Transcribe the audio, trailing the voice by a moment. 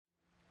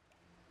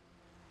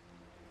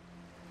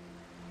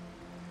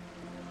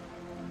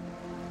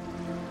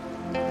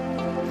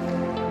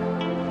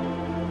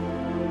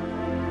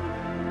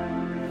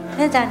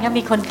ท่านอาจารย์ครับ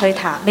มีคนเคย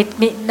ถาม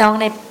มีน้อง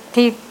ใน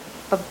ที่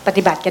ป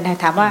ฏิบัติกัน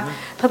ถามว่า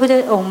พระพุทธ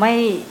องค์ไม่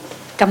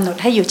กำหนด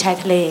ให้อยู่ชาย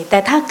ทะเลแต่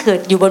ถ้าเกิด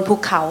อยู่บนภู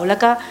เขาแล้ว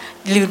ก็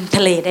ลืมท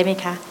ะเลได้ไหม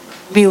คะ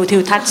วิวทิ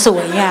วทัศน์ส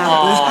วยงาม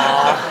ดี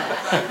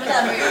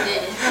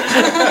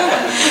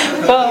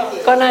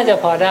ก็น่าจะ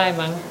พอได้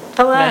มั้งเพ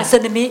ราะว่าสึ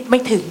นามิไม่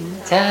ถึง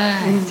ใช่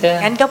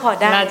งั้นก็พอ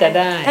ได้น่าจะ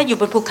ได้ถ้าอยู่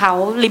บนภูเขา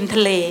ริมท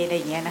ะเลอะไรอ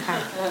ย่างเงี้ยนะคะ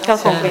ก็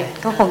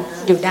คง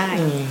อยู่ได้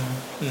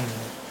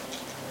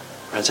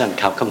อาจารย์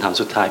ครับคำถาม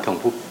สุดท้ายของ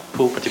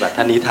ผู้ปฏิบัติ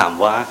ท่านนี้ถาม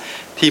ว่า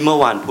ที่เมื่อ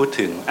วานพูด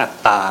ถึงอัต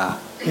ตา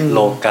โล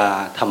กา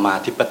ธรรมา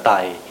ธิปไต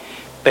ย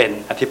เป็น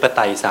อธิปไต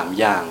ย3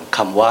อย่างค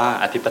ำว่า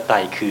อธิปไต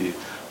ยคือ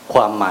คว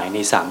ามหมายใน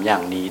3อย่า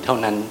งนี้เท่า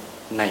นั้น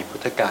ในพุท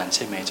ธกาลใ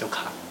ช่ไหมเจ้า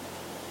ค่ะ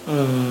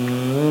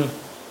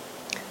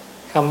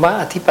คำว่า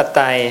อธิปไต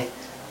ย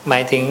หมา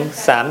ยถึง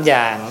3อ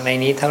ย่างใน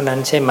นี้เท่านั้น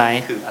ใช่ไหม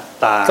คืออัต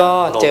ตา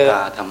โลก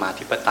าธรรมา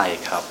ธิปไตย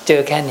ครับเจ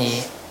อแค่นี้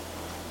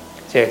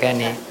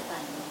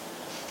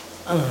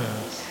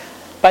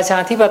ประชา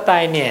ธิปไต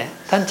ยเนี่ย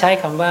ท่านใช้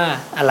คำว่า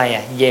อะไร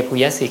เยปุ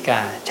ยสิกา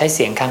ใช้เ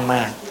สียงข้างม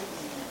าก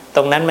ต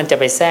รงนั้นมันจะ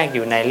ไปแทรกอ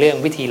ยู่ในเรื่อง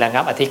วิธีระ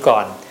งับอธิก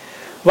รณ์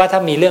ว่าถ้า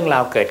มีเรื่องรา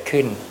วเกิด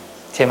ขึ้น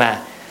ใช่ไหม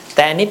แ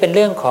ต่อันนี้เป็นเ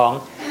รื่องของ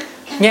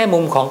แง่มุ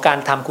มของการ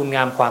ทำคุณง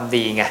ามความ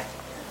ดีไง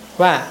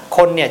ว่าค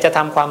นเนี่ยจะท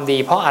ำความดี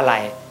เพราะอะไร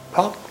เพ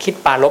ราะคิด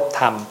ปรารภ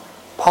ธรรม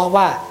เพราะ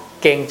ว่า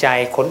เกรงใจ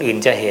คนอื่น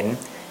จะเห็น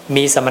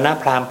มีสมณ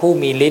พราหมณ์ผู้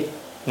มีฤทธิ์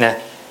นะ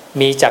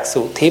มีจัก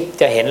ษุทิพย์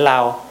จะเห็นเรา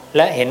แ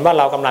ละเห็นว่า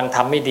เรากำลังท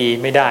ำไม่ดี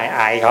ไม่ได้อ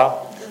ายเขา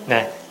น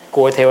ะก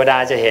ลัวเทวดา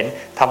จะเห็น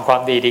ทำควา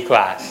มดีดีก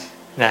ว่า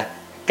นะ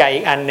กับอี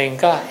กอันหนึ่ง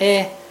ก็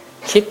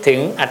คิดถึง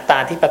อัตตา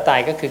ธิปไต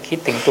ยก็คือคิด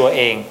ถึงตัวเ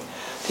อง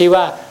ที่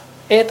ว่า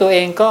ตัวเอ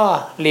งก็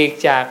หลีก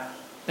จาก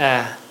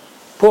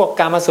พวก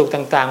กามสุข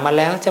ต่างๆมา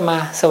แล้วจะมา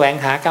แสวง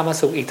หากาม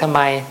สุขอีกทำไ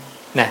ม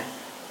นะ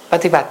ป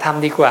ฏิบัติธรรม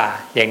ดีกว่า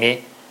อย่างนี้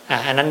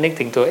อันนั้นนึก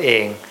ถึงตัวเอ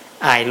ง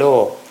อายโล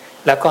ก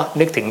แล้วก็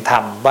นึกถึงธร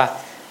รมว่า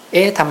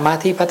ธรรมะ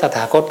ที่พระตถ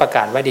าคตประก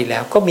าศไว้ดีแล้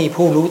วก็มี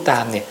ผู้รู้ตา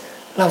มเนี่ย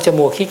เราจะ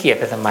มัวขี้เกียจ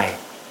ไปทำไม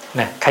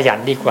นะขยัน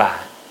ดีกว่า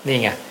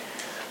นี่ไง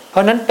เพรา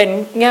ะนั้นเป็น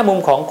แง่มุม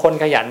ของคน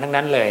ขยันทั้ง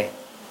นั้นเลย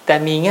แต่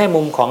มีแง่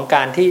มุมของก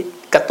ารที่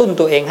กระตุ้น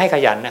ตัวเองให้ข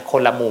ยันนะค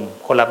นละมุม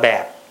คนละแบ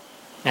บ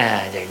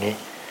อย่างนี้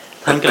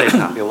ท่านก็เลย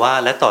ถามไปว่า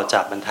และต่อจา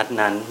กบรรทัด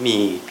นั้นมี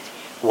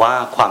ว่า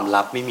ความ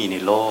ลับไม่มีใน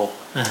โลก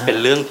เป็น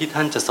เรื่องที่ท่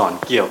านจะสอน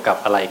เกี่ยวกับ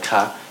อะไรค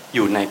ะอ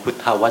ยู่ในพุท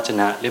ธวจ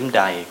นะเล่มใ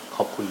ดข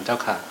อบคุณเจ้า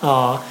ค่ะ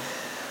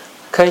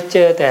เคยเจ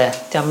อแต่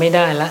จำไม่ไ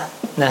ด้ละ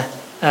นะ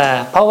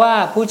เพราะว่า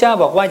ผู้เจ้า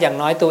บอกว่าอย่าง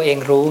น้อยตัวเอง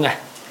รู้ไง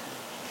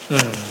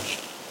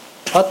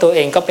เพราะตัวเอ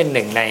งก็เป็นห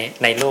นึ่ง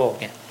ในโลก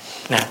เนี่ย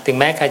นะถึง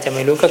แม้ใครจะไ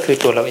ม่รู้ก็คือ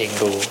ตัวเราเอง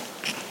รู้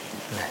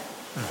นะ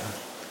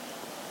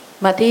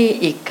มาที่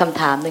อีกคำ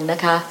ถามหนึ่งนะ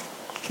คะ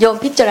โยม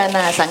พิจารณ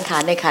าสังขา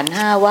รในขันธ์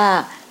ห้าว่า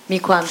มี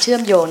ความเชื่อ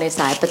มโยงใน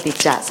สายปฏิจ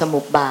จสมุ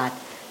ปบาท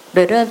โด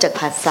ยเริ่มจาก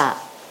ผัสสะ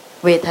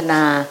เวทน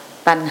า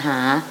ตัณหา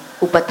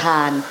อุปท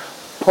าน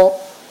ภพ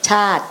ช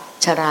าติ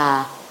ชรา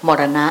ม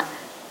รณะ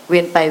เวี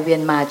ยนไปเวีย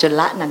นมาจน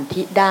ละนัน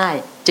ทิได้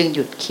จึงห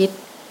ยุดคิด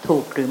ถู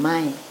กหรือไม่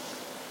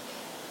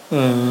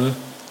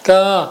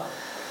ก็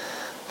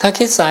ถ้า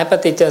คิดสายป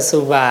ฏิจจสมุ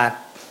ปบาท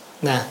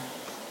นะ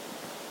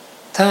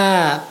ถ้า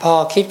พอ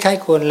คิดไข้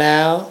ควรแล้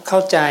วเข้า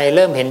ใจเ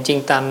ริ่มเห็นจริง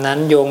ตามนั้น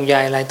โยงใย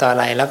อะไรต่ออะ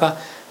ไรแล้วก็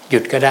หยุ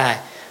ดก็ได้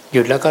ห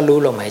ยุดแล้วก็รู้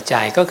ลมหายใจ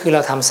ก็คือเร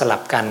าทำสลั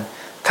บกัน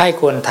ไข้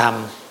ควรท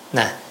ำ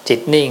นะจิต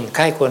นิ่งไ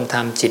ข้ควรท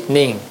ำจิต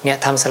นิ่งเนี่ย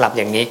ทำสลับอ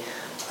ย่างนี้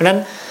เพราะฉะนั้น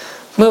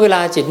เมื่อเวล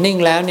าจิตนิ่ง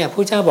แล้วเนี่ย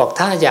ผู้เจ้าบอก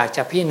ถ้าอยากจ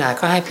ะพิจารณา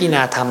ก็ให้พิจารณ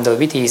าทำโดย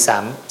วิธี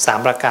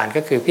3ประการ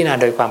ก็คือพิจารณา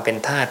โดยความเป็น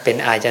ธาตุเป็น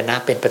อายตนะ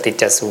เป็นปฏิจ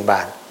จสมุปบ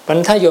าทเพราะฉะ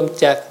นั้นถ้าโยม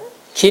จะ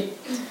คิด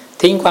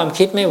ทิ้งความ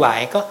คิดไม่ไหว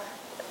ก็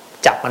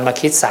จับมันมา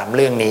คิด3เ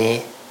รื่องนี้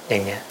อย่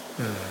างเงี้ย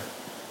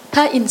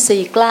ถ้าอินทรี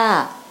ย์กล้า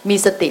มี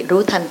สติ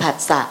รู้ทันผัส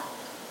สะ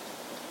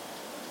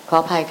ขอ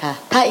อภัยค่ะ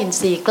ถ้าอิน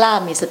ทรีย์กล้า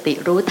มีสติ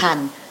รู้ทัน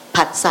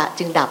ผัสสะ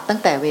จึงดับตั้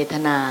งแต่เวท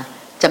นา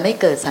จะไม่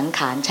เกิดสังข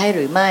ารใช่ห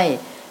รือไม่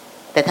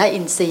แต่ถ้าอิ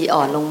นทรีย์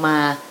อ่อนลงมา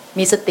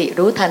มีสติ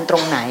รู้ทันตร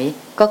งไหน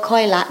ก็ค่อ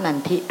ยละนัน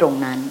ทิตรง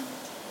นั้น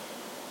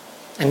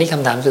อันนี้ค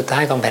ำถามสุดท้า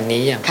ยของแผ่น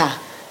นี้อย่างค่ะ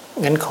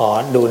งั้นขอ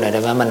ดูหน่อยได้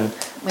ไหมมัน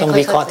ต้อง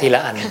วิเคราะห์ทีล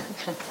ะอัน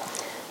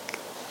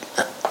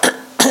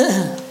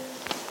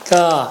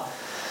ก็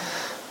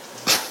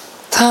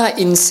ถ้า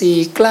อินทรี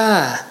ย์กล้า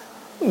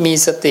มี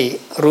สติ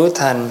รู้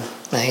ทัน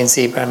อินท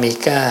รีย์บารมี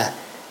กล้า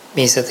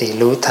มีสติ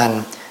รู้ทัน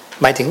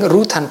หมายถึง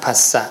รู้ทันผัส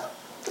สะ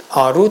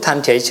รู้ทัน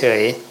เฉ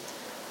ย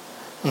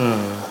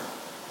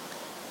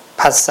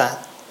ผัสสะ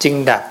จึง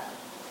ดับ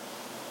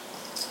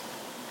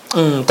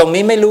ตรง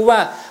นี้ไม่รู้ว่า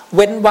เ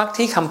ว้นวรรค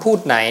ที่คำพูด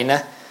ไหนน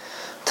ะ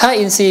ถ้า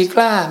อินทรีย์ก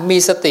ล้ามี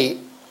สติ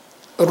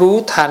รู้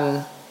ทัน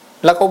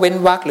แล้วก็เว้น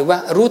วรรคหรือว่า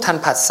รู้ทัน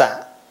ผัสสะ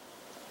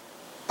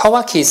เพราะว่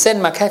าขีดเส้น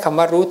มาแค่คำ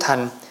ว่ารู้ทัน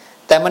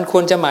แต่มันค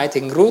วรจะหมายถึ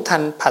งรู้ทั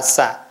นผัสส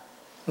ะ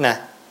นะ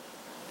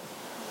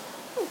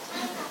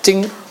จริง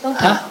ต้อง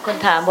ถามคน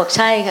ถามบอกใ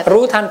ช่ค่ะ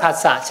รู้ทันผัส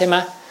สะใช่ไหม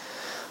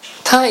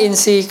ถ้าอิน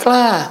ทรีย์ก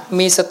ล้า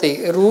มีสติ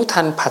รู้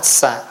ทันผัส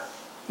สะ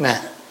นะ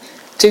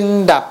จึง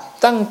ดับ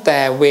ตั้งแต่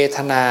เวท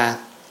นา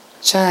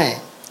ใช่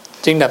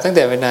จึงดับตั้งแ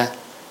ต่เวทนา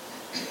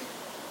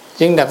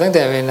จึงดับตั้งแ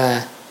ต่เวทนา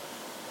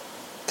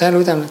ถ้า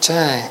รู้ทันใ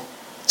ช่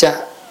จะ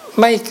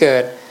ไม่เกิ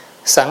ด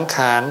สังข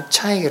ารใ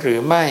ช่หรื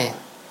อไม่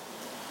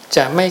จ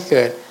ะไม่เ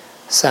กิด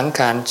สังข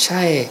ารใ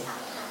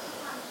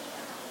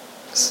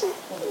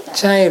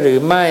ช่หรือ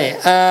ไม่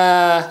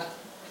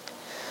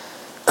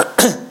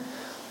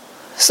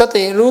ส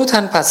ติรู้ทั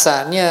นผัสสะ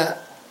เนี่ย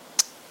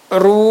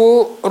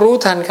รู้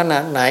ทันขนา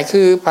ดไหน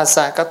คือผัสส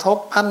ะกระทบ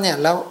ปั๊บเนี่ย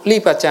แล้วรี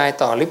บกระจาย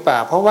ต่อหรือเปล่า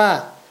เพราะว่า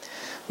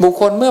บุค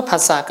คลเมื่อผั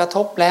สสะกระท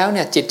บแล้วเ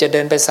นี่ยจิตจะเ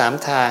ดินไป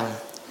3ทาง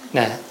น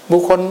ะบุ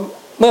คคล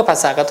เมื่อผัส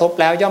สะกระทบ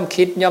แล้วย่อม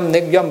คิดย่อมนึ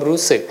กย่อมรู้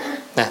สึก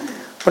นะ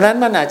เพราะฉะนั้น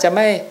มันอาจจะไ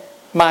ม่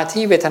มา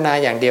ที่เวทนา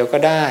อย่างเดียวก็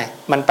ได้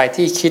มันไป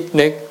ที่คิด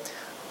นึก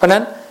เพราะฉะนั้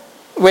น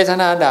เวท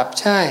นาดับ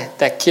ใช่แ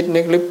ต่คิด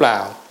นึกหรือเปล่า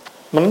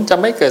มันจะ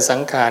ไม่เกิดสั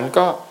งขาร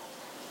ก็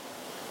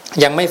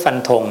ยังไม่ฟัน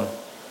ธง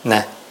น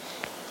ะ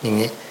อย่าง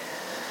นี้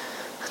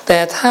แต่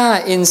ถ้า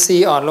อินทรี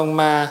ย์อ่อนลง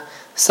มา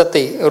ส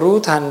ติรู้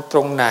ทันตร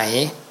งไหน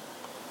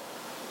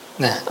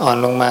นะอ่อน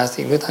ลงมาส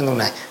ติรู้ทันตรง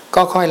ไหน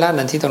ก็ค่อยละ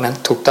นันที่ตรงนั้น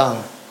ถูกต้อง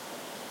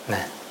น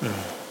ะ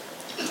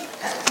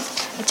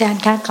อาจาร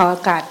ย์คะขอโอ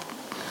กาส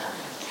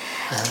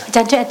อาจ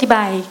ารย์ช่วยอธิบ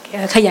าย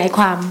ขยายค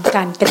วามก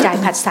ารกระจาย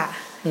ผัสสะ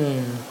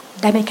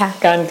ได้ไหมคะ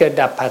การเกิด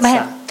ดับผัสส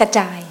ะกระ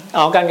จาย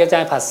การกระจา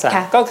ยผัสสะ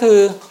ก็คือ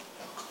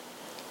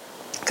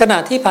ขณะ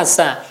ที่ผัสส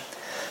ะ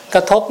ก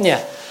ระทบเนี่ย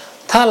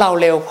ถ้าเรา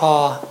เร็ว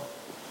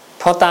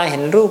พอตาเห็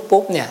นรูป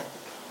ปุ๊บเนี่ย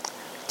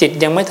จิต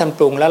ยังไม่ทันป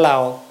รุงแล้วเรา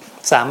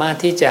สามารถ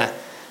ที่จะ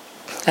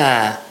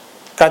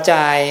กระจ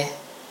าย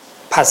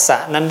ผัสสะ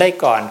นั้นได้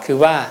ก่อนคือ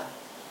ว่า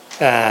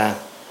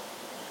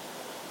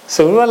ส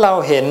มมติว่าเรา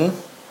เห็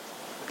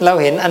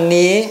นอัน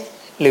นี้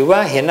หรือว่า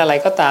เห็นอะไร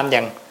ก็ตามอย่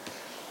าง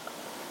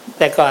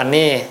แต่ก่อน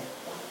นี่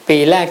ปี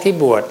แรกที่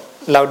บวช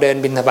เราเดิน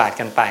บิณฑบาต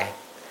กันไป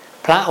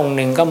พระองค์ห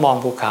นึ่งก็มอง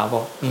ภูเขาบ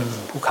อก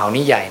ภูเขา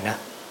นี่ใหญ่นะ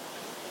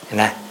เห็นไ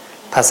หม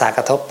ภาษาก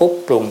ระทบปุ๊บ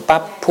ปรุง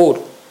ปั๊บพูด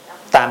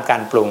ตามกา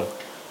รปรุง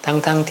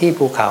ทั้งที่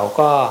ภูเขา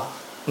ก็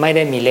ไม่ไ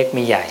ด้มีเล็ก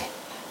มีใหญ่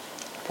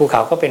ภูเข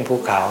าก็เป็นภู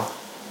เขา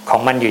ขอ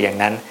งมันอยู่อย่าง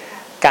นั้น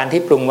การ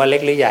ที่ปรุงว่าเล็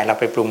กหรือใหญ่เรา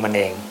ไปปรุงมันเ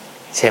อง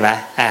ใช่ไหม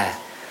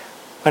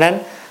เพราะฉะนั้น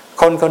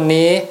คน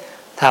นี้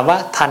ถามว่า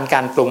ทันกา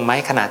รปรุงไหม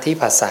ขณะที่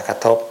ภาษากระ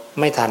ทบ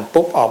ไม่ทัน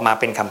ปุ๊บออกมา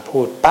เป็นคำพู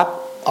ดปั๊บ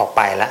ออกไ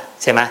ปละ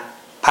ใช่ไหม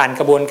ผ่าน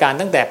กระบวนการ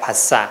ตั้งแต่ผัส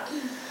สะ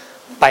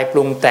ไปป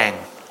รุงแต่ง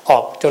ออ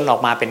กจนออ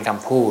กมาเป็นค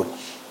ำพูด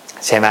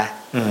ใช่ไหม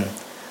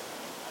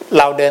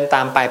เราเดินต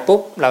ามไปปุ๊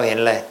บเราเห็น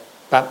เลย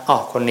ปั๊บ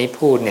คนนี้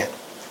พูดเนี่ย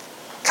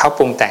เขาป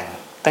รุงแต่ง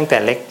ตั้งแต่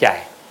เล็กใหญ่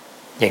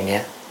อย่างเนี้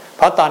ยเ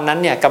พราะตอนนั้น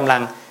เนี่ยกำลั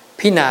ง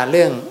พิจารณาเ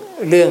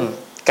รื่อง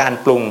การ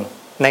ปรุง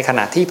ในขณ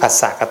ะที่ผัส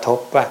สะกระทบ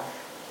ว่า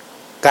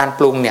การ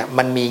ปรุงเนี่ย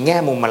มันมีแง่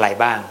มุมอะไร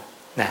บ้าง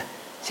นะ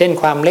เช่น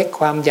ความเล็ก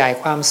ความใหญ่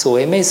ความสว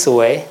ยไม่ส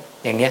วย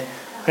อย่างเนี้ย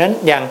เพราะฉะนั้น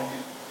อย่าง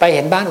ไปเ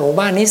ห็นบ้าน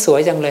บ้านนี้สวย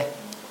จังเลย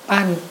บ้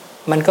าน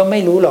มันก็ไม่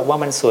รู้หรอกว่า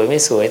มันสวยไม่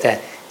สวยแต่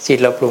จิต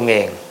เราปรุงเอ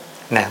ง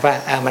นะว่า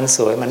มันส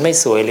วยมันไม่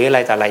สวยหรืออะไร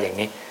ต่ออะไรอย่าง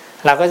นี้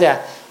เราก็จะ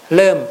เ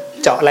ริ่ม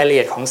เจาะรายละเ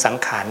อียดของสัง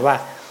ขารว่า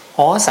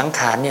สังข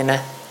ารเนี่ยน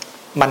ะ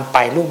มันไป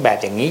รูปแบบ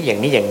อย่างนี้อย่า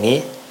งนี้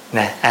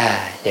นะ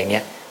อย่างเนี้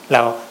ย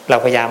เรา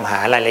พยายามหา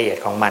รายละเอียด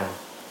ของมัน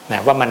น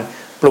ะว่ามัน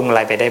ปรุงอะไ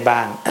รไปได้บ้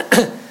าง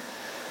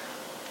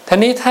ที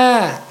นี้ถ้า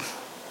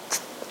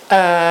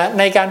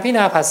ในการพิจารณ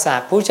าผัสสะ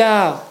พระเจ้า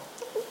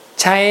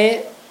ใช้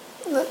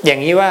อย่า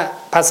งนี้ว่า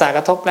ภาษาก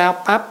ระทบแล้ว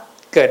ปั๊บ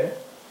เ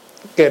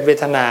กิดเว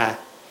ทนา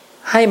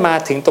ให้มา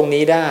ถึงตรง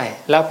นี้ได้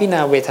แล้วพิจารณ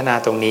าเวทนา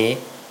ตรงนี้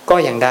ก็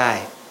ยังได้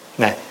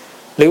นะ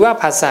หรือว่า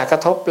ภาษากร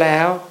ะทบแล้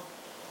ว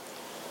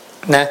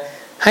นะ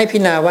ให้พิ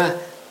จารณาว่า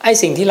ไอ้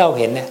สิ่งที่เรา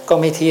เห็นเนี่ยก็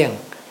ไม่เที่ยง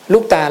ลู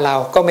กตาเรา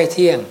ก็ไม่เ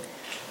ที่ยง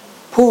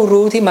ผู้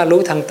รู้ที่มา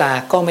รู้ทางตา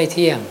ก็ไม่เ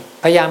ที่ยง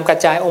พยายามกระ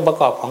จายองค์ประ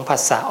กอบของผั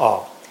สสะออ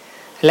ก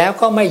แล้ว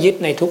ก็ไม่ยึด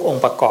ในทุกอง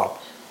ค์ประกอบ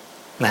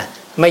นะ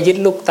ไม่ยึด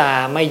ลูกตา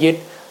ไม่ยึด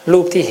รู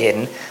ปที่เห็น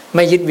ไ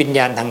ม่ยึดวิญญ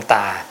าณทางต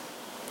า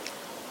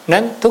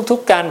นั้นทุ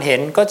กๆการเห็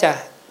นก็จะ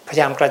พยา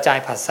ยามกระจาย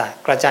ผัสสะ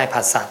กระจาย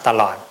ผัสสะต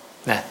ลอด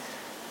นะ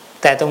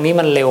แต่ตรงนี้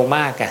มันเร็วม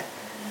ากไง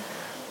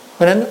เพร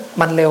าะฉะนั้น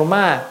มันเร็วม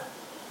าก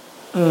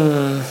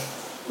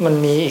มัน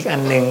มีอีกอั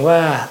นหนึ่งว่า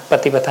ป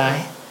ฏิปทา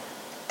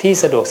ที่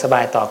สะดวกสบ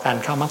ายต่อการ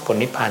เข้ามรรคผล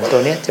นิพพานตั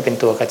วนี้จะเป็น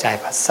ตัวกระจาย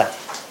ผัสสะ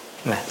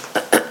นะ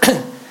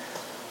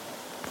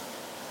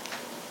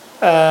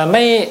ไ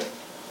ม่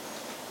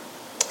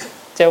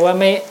จะว่า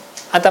ไม่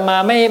อาตมา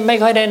ไม่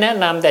ค่อยได้แนะ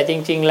นำแต่จ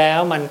ริงๆแล้ว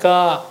มัน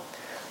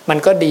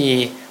ก็ดี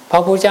เพรา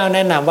ะพระเจ้าแน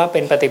ะนำว่าเ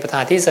ป็นปฏิปทา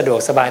ที่สะดวก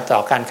สบายต่อ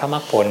การเข้ามร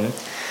รคผล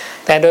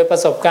แต่โดยประ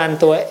สบการณ์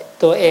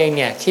ตัวเองเ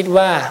นี่ยคิด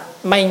ว่า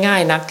ไม่ง่า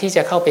ยนักที่จ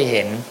ะเข้าไปเ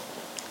ห็น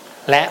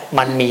และ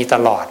มันมีต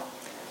ลอด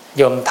โ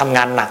ยมทำง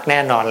านหนักแน่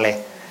นอนเลย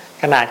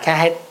ขนาดแค่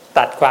ให้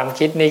ตัดความ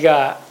คิดนี่ก็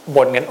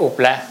บ่นกันอุบ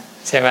แล้ว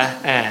ใช่ไหม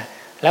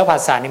แล้วภา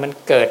ษานี่มัน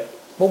เกิด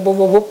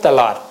ปุ๊บต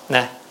ลอดน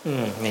ะ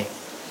นี่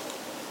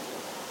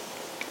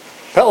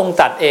พระองค์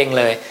ตัดเอง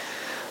เลย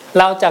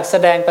เราจักแส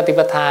ดงปฏิป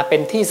ทาเป็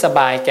นที่สบ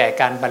ายแก่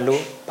การบรรลุ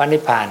พระนิ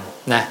พพาน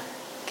นะ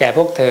แก่พ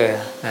วกเธอ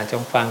นะจ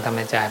งฟังธรรม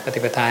จารย์ปฏิ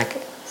ปทา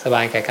สบ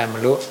ายแก่การบร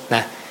รลุน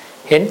ะ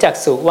เห็นจัก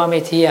ษุว่าไ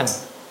ม่เที่ยง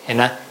เห็น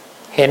นะ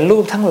เห็นรู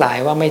ปทั้งหลาย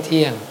ว่าไม่เ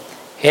ที่ยง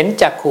เห็น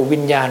จักขู่วิ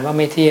ญญาณว่า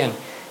ไม่เที่ยง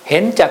เห็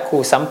นจัก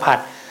ขู่สัมผัส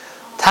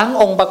ทั้ง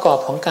องค์ประกอบ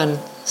ของการ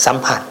สัม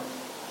ผัส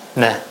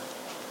นะ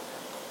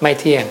ไม่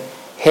เที่ยง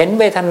เห็น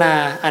เวทนา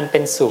อันเป็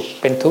นสุข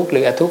เป็นทุกข์หรื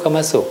ออทุกขม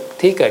สุข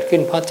ที่เกิดขึ้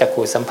นเพราะจัก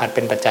ขุสัมผัสเ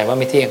ป็นปัจจัยว่า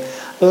ไม่เที่ยง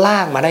ลา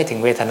กมาได้ถึง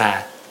เวทนา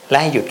และ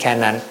ให้หยุดแค่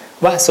นั้น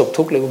ว่าสุข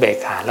ทุกข์หรืออุเบก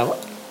ขาแล้ว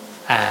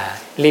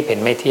รีบเห็น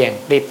ไม่เที่ยง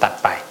รีบตัด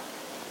ไป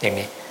อย่าง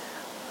นี้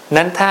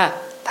นั้นถ้า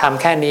ท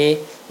ำแค่นี้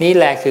นี่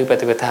แหละคือป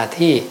ฏิปทา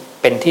ที่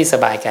เป็นที่ส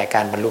บายแก่ก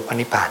ารบรรลุพระ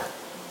นิพพาน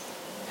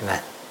เห็นไหม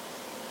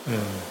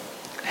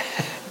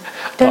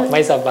บอกไ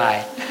ม่สบาย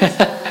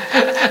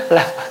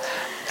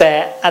แต่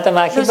อาตม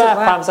าคิดว่า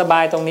ความสบา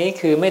ยตรงนี้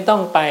คือไม่ต้อ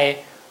งไป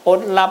อด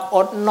หลับอ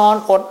ดนอน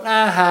อดอ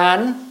าหาร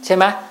ใช่ไ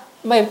หม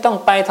ไม่ต้อง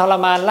ไปทร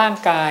มานร่าง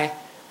กาย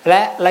แล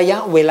ะระยะ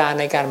เวลา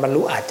ในการบรร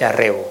ลุอาจจะ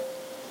เร็ว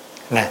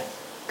นะ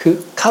คือ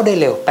เข้าได้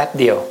เร็วแป๊บ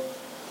เดียว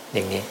อ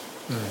ย่างนี้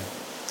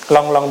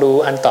ลองดู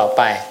อันต่อไ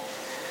ป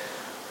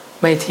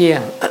ไม่เที่ย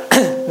ง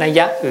นัยย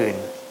ะอื่น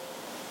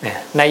เนี่ย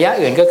นัยยะ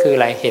อื่นก็คืออ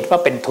ะไรเหตุว่า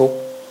เป็นทุกข์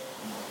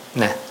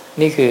นะ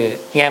นี่คือ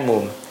แง่มุ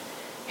ม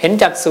เห็น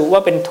จักษุว่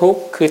าเป็นทุกข์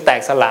คือแต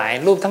กสลาย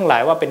รูปทั้งหลา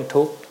ยว่าเป็น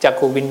ทุกข์จัก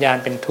ขุวิญญาณ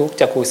เป็นทุกข์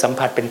จักขุสัม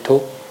ผัสเป็นทุ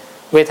กข์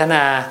เวทน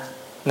า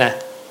นะ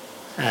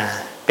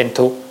เป็น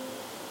ทุกข์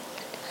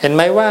เห็นไห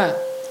มว่า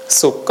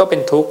สุขก็เป็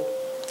นทุกข์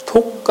ทุ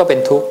กข์ก็เป็น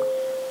ทุกข์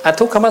อ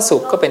ทุกขมสุ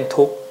ขก็เป็น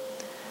ทุกข์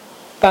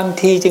บาง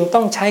ทีจึงต้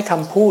องใช้ค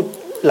ำพูด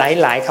ห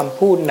ลายๆคำ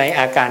พูดใน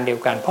อาการเดียว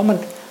กันเพราะมัน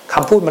ค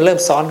ำพูดมันเริ่ม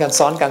ซ้อนกัน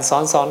ซ้อ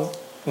น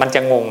มันจ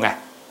ะงงไง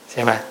ใ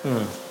ช่ไหม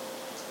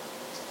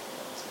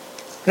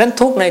นั้น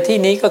ทุกข์ในที่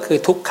นี้ก็คือ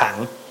ทุกขัง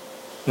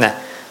นะ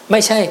ไ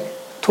ม่ใช่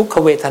ทุกข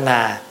เวทนา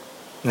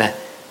นะ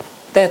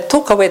แต่ทุ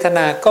กขเวทน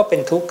าก็เป็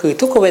นทุกข์คือ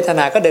ทุกขเวทน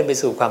าก็เดินไป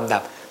สู่ความดั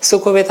บสุ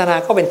ขเวทนา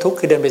ก็เป็นทุกข์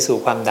คือเดินไปสู่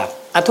ความดับ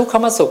อทุกข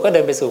มสุขก็เ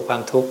ดินไปสู่ควา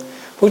มทุกข์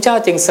พระเจ้า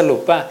จึงสรุ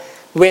ปว่า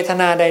เวท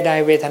นาใด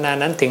ๆเวทนา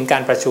นั้นถึงกา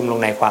รประชุมลง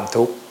ในความ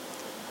ทุกข์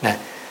นะ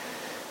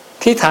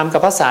ที่ถามกั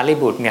บพระสารี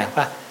บุตรไง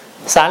ว่า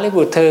สารี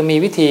บุตรเธอมี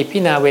วิธีพิ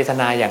จารณาเวท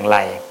นาอย่างไร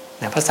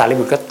นะพระสารี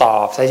บุตรก็ตอ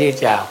บซะยืด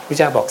ยาวพระเ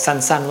จ้าบอก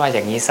สั้นๆว่าอ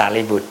ย่างนี้สา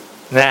รีบุตร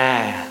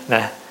น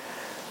ะ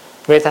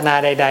เวทนา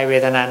ใดๆเว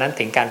ทนานั้น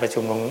ถึงการประชุ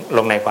มล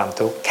งในความ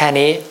ทุกข์แค่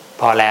นี้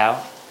พอแล้ว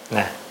น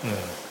ะ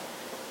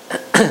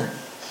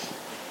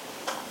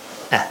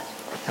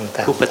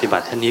ผู้ปฏิบั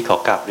ติท่านนี้ขอ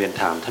กราบเรียน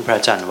ถามท่านพระอ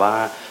าจารย์ว่า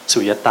สุ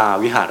ญญตา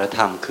วิหารธ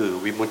รรมคือ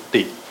วิมุต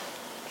ติ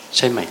ใ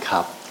ช่ไหมค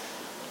รับ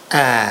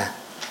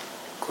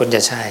ควรจ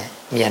ะใช่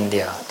มีอันเ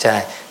ดียวใช่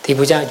ที่พ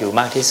ระเจ้าอยู่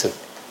มากที่สุด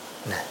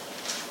นะ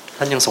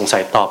ท่านยังสงสั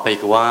ยต่อไป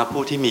คือว่า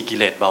ผู้ที่มีกิ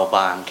เลสเบาบ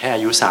างแค่อ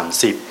ายุ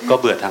30ก็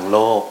เบื่อทางโล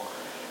ก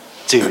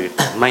จืด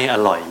ไม่อ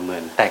ร่อยเหมื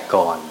อนแต่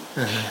ก่อน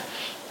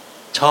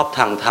ชอบท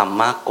างธรรม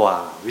มากกว่า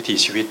วิถี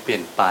ชีวิตเปลี่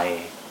ยนไป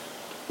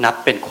นับ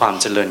เป็นความ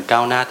เจริญก้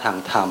าวหน้าทาง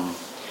ธรรม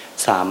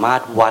สามาร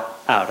ถวัด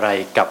อะไร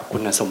กับคุ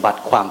ณสมบัติ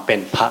ความเป็น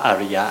พระอ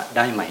ริยะไ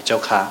ด้ไหมเจ้า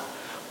คะ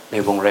ใน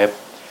วงเล็บ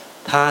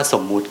ถ้าส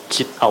มมุติ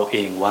คิดเอาเอ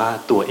งว่า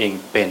ตัวเอง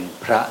เป็น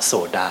พระโส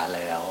ดาแ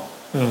ล้ว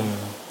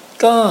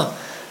ก็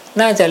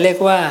น่าจะเรียก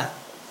ว่า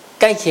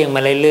ใกล้เคียงม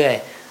าเรื่อย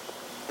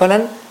ๆเพราะฉะนั้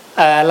น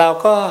เรา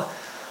ก็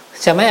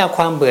จะไม่เอาค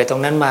วามเบื่อตร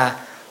งนั้น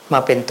มา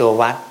เป็นตัว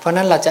วัดเพราะ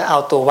นั้นเราจะเอา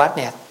ตัววัด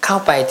เนี่ยเข้า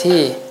ไปที่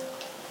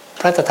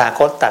พระตถาค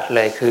ตตัดเล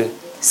ยคือ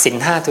ศีล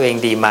ห้าตัวเอง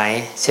ดีไหม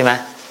ใช่ไหม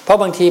เพราะ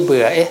บางทีเ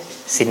บื่อ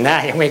ศีลห้า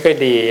ยังไม่ค่อย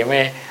ดียั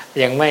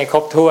งไม่คร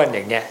บถ้วนอ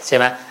ย่างเนี้ยใช่ไ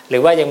หมหรื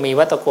อว่ายังมี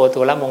วัตโก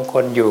ตัวละมงค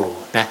ลอยู่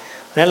นะ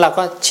เพราะฉะนั้นเรา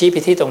ก็ชี้ไป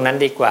ที่ตรงนั้น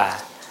ดีกว่า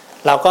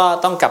เราก็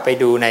ต้องกลับไป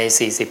ดูใน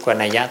40กว่า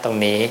นัยยะตรง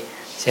นี้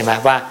ใช่ไหม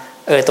ว่า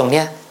ตรงเ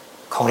นี้ย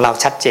ของเรา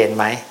ชัดเจนไ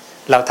หม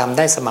เราทำไ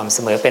ด้สม่ำเส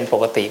มอเป็นป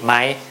กติไหม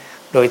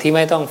โดยที่ไ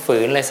ม่ต้องฝื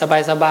นเลย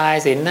สบาย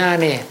ๆศีลห้า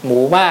นี่หมู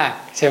มาก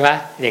ใช่ไหม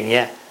อย่างเงี้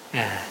ย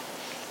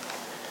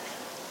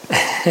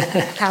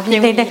ถามนิ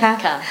ดนึงนะคะ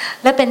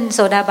แล้วเป็นโส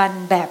ดาบัน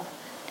แบบ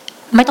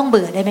ไม่ต้องเ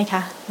บื่อได้ไหมค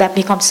ะแบบ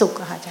มีความสุข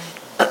อะค่ะอาจารย์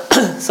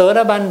โสด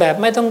าบันแบบ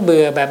ไม่ต้องเ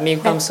บื่อแบบมี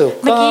ความสุข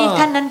เมื่อกี้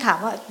ท่านนั้นถาม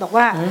ว่าบอก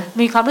ว่า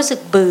มีความรู้สึก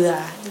เบื่อ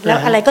แล้ว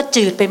อะไรก็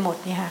จืดไปหมด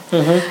เนี่ยค่ะ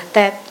แ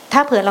ต่ถ้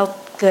าเผื่อเรา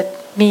เกิด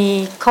มี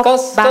ครบ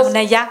บาง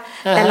นัยยะ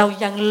แต่เรา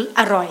ยัง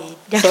อร่อย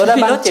ยัง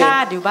มีรสชา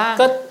ติอยู่บ้าง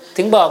ก็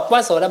ถึงบอกว่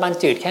าโสดาบัน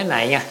จืดแค่ไหน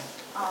ไง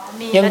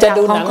ยังจะ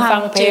ดูหนังฟั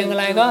งเพลงอะ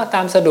ไรก็ต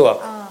ามสะดวก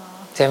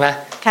ใช่ไหม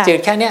จืด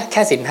แค่เนี้ยแ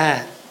ค่ศีลห้า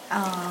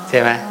ใช่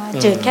ไหม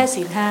จืดแค่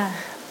ศีลห้า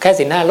แค่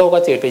ศีลห้าโลกก็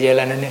จืดไปเยอะแ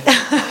ล้วนั่นเนี่ย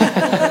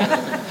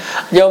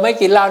โยมไม่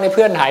กินเหล้าในเ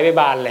พื่อนหายไป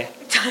บานเลย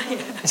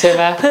ใช่ไ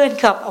หมเพื่อน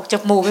ขับออกจา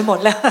กหมู่ไปหมด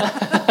แล้ว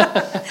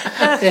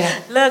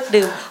เลิก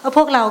ดื่มเพราะพ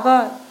วกเราก็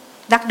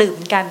นักดื่มเห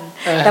มือนกัน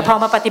แต่พอ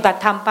มาปฏิบัติ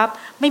ธรรมปั๊บ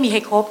ไม่มีใคร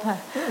ครบค่ะ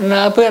น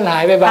ะเพื่อนหา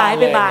ยไปบา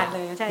นเล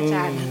ยใช่อาจ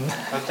ารย์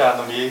อาจารย์ต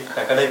รงนี้แ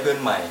ต่ก็ได้เพื่อน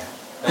ใหม่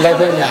ได้เ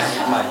พื่อนใหม่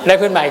ได้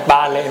เพื่อนใหม่อีกบ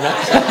านเลยนะ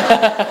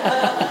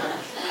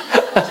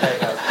ใช่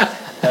ครับ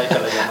ได้กั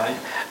ลยาณมิตร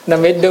น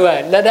มิตรด้วย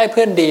และได้เ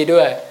พื่อนดีด้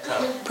วย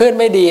เพื่อน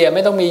ไม่ดีไ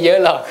ม่ต้องมีเยอะ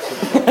หรอก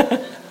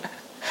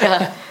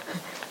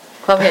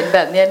ความเห็นแบ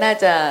บนี้น่า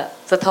จะ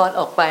สะท้อน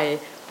ออกไป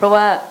เพราะ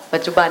ว่าปั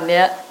จจุบันเ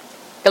นี้ย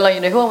กำลังอ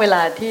ยู่ในห่วงเวล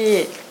าที่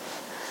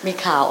มี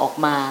ข่าวออก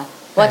มา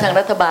ว่าทาง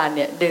รัฐบาลเ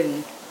นี่ยดึง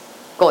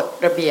กฎ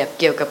ระเบียบ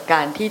เกี่ยวกับก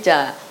ารที่จะ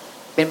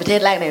เป็นประเทศ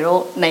แรกใ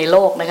นโล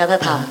กนะคะถ้า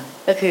ท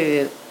ำก็คือ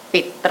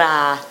ปิดตรา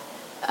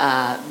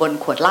บน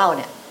ขวดเหล้าเ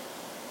นี่ย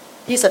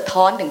ที่สะ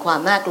ท้อนถึงความ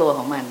น่ากลัวข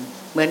องมัน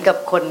เหมือนกับ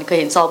คนเคย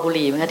เห็นซอบุห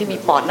รี่ไหมคะที่มี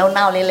ปอดเ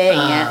น่าๆเละๆอ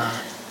ย่างเงี้ย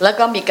แล้ว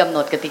ก็มีกำหน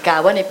ดกติกา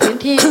ว่าในพื้น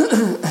ที่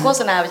โฆ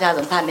ษณาประชา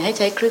สัมพันธ์ให้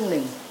ใช้ครึ่งห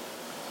นึ่ง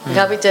นะค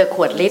รับไปเจอข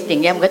วดลิตรอย่า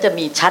งเงี้ยมันก็จะ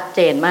มีชัดเจ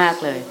นมาก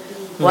เลย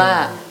ว่า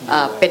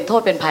เป็นโท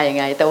ษเป็นภัยยัง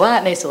ไงแต่ว่า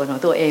ในส่วนขอ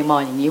งตัวเองมอ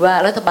งอย่างนี้ว่า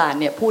รัฐบาล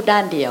เนี่ยพูดด้า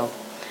นเดียว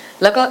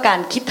แล้วก็การ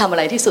คิดทำอะ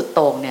ไรที่สุดโ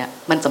ต่งเนี่ย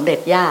มันสำเร็จ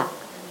ยาก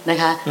นะ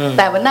คะแ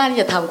ต่มันน่าที่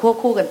จะทำควบ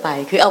คู่กันไป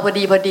คือเอาพอ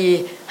ดี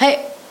ให้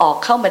ออ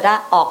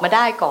กมาไ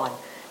ด้ก่อน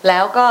แล้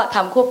วก็ท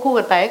ำควบคู่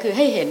กันไปก็คือใ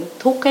ห้เห็น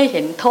ทุกข์ให้เ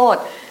ห็นโทษ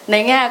ใน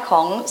แง่ข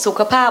องสุข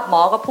ภาพหม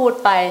อก็พูด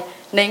ไป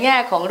ในแง่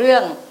ของเรื่อ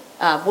ง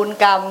บุญ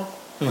กรรม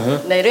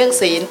ในเรื่อง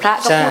ศีลพระ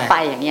ก็พูดไป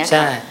อย่างเงี้ย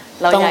ค่ะ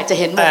เราอยากจะ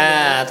เห็นมุม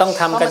ต้อง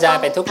ทำกระจาย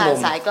ไปทุกมุม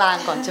สายกลาง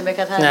ก่อนใช่ไหมค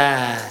ะท่าน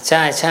ใ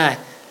ช่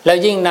แล้ว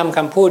ยิ่งนำค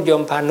ำพูดโย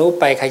มพานุ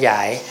ไปขยา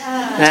ย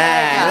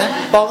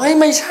บอกเฮ้ย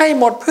ไม่ใช่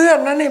หมดเพื่อน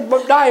นะนี่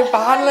ได้ป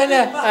านเลยเ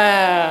นี่ย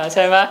ใ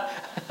ช่ไหม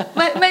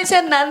ไม่เช่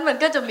นนั้นมัน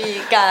ก็จะมี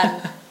การ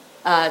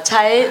ใ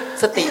ช้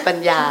สติปัญ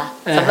ญา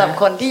สำหรับ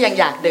คนที่ยัง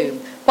อยากดื่ม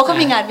เพราะเขา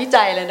มีงานวิ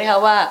จัยเลยนะคะ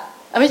ว่า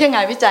ไม่ใช่ง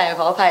านวิจัย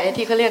ขออภัย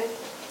ที่เขาเรียก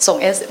ส่ง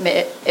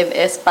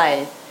SMS ไป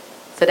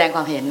แสดงค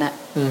วามเห็นน่ะ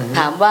ถ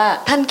ามว่า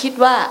ท่านคิด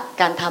ว่า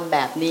การทำแบ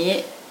บนี้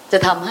จะ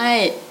ทำให้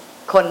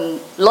คน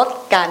ลด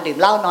การดื่ม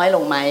เหล้าน้อยล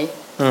งไหม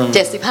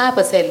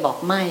 75% บอก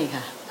ไม่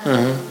ค่ะ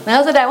น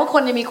ะแสดงว่าค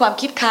นยังมีความ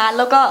คิดค้าน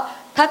แล้วก็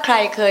ถ้าใคร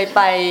เคยไ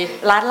ป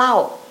ร้านเหล้า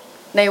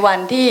ในวัน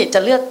ที่จะ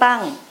เลือกตั้ง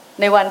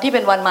ในวันที่เ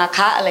ป็นวันมาฆ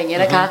ะอะไรเงี้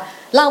ยนะคะ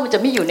เหล้ามันจะ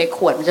ไม่อยู่ในข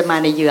วดมันจะมา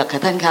ในเหยือกค่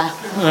ะท่านคะ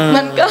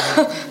มันก็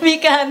มี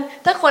การ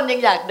ถ้าคนยัง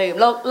อยากดื่ม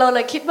เราเล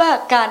ยคิดว่า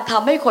การท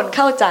ำให้คนเ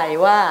ข้าใจ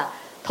ว่า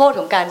โทษ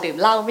ของการดื่ม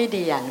เหล้าไม่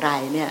ดีอย่างไร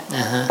เนี่ย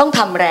ต้องท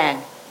ำแรง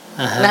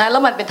นะฮะแล้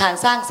วมันเป็นทาง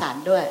สร้างสรร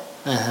ค์ด้วย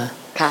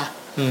ค่ะ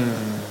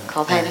ข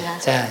ออภัยนะคะ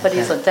พอดี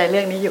สนใจเ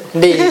รื่องนี้อยู่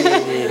ดี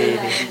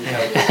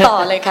ต่อ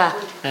เลยค่ะ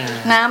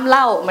น้ำเห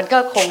ล้ามันก็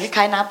คงค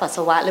ล้ายๆน้ำปัสส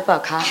าวะหรือเปล่า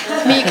คะ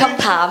มีค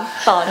ำถาม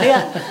ต่อเนื่อ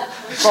ง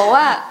บอก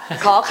ว่า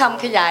ขอค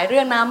ำขยายเรื่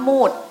องน้ำ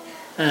มูด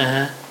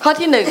ข้อ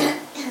ที่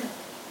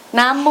1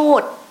น้ำมู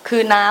ดคื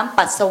อน้ำ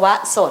ปัสสาวะ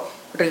สด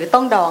หรือต้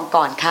องดอง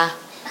ก่อนคะ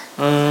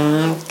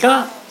ก็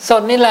ส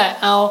ดนี่แหละ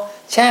เอา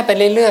แช่ไป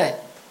เรื่อย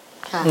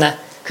ๆนะ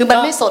คือมัน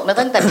ไม่สดมา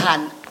ตั้งแต่ผ่าน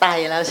ไต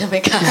แล้วใช่ไหม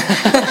คะ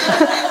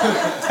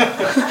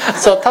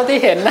สดเท่าที่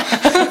เห็นนะ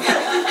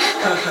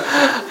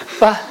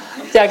ว่า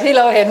จากที่เ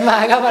ราเห็นมา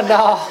ก็มาด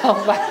อง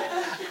ไป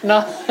เนา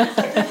ะ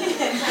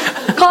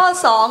ข้อ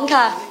2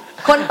ค่ะ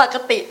คนปก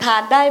ติทา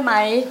นได้ไหม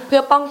เพื่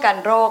อป้องกัน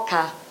โรค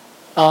ค่ะ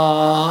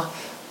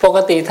ปก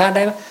ติทานไ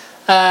ด้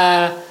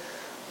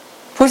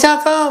ผู้เจ้า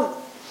ก็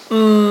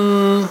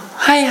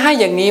ให้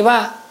อย่างนี้ว่า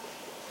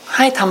ใ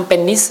ห้ทำเป็น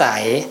นิสั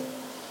ย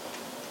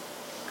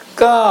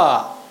ก็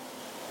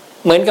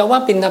เหมือนกับว่า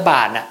บิณฑบ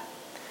าตน่ะ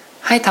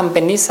ให้ทำเป็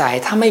นนิสัย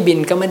ถ้าไม่บิณ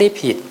ก็ไม่ได้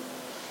ผิด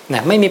น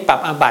ะไม่มีปรับ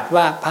อาบัติ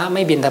ว่าพระไ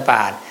ม่บิณฑบ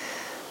าต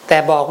แต่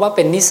บอกว่าเ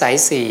ป็นนิสัย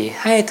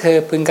4ให้เธอ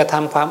พึงกระท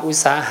ำความอุต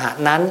สาหะ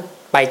นั้น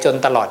ไปจน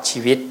ตลอดชี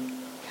วิต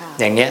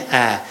อย่างเนี้ย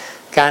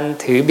การ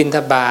ถือบิณฑ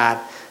บาต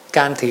ก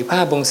ารถือผ้า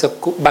บ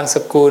างส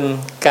กุล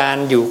การ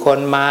อยู่ค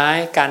นไม้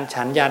การ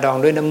ฉันยาดอง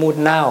ด้วยน้ำมูด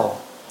เน่า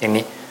อย่าง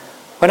นี้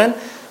เพราะฉะนั้น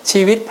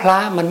ชีวิตพระ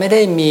มันไม่ไ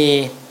ด้มี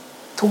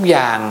ทุกอ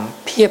ย่าง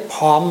เพียบพ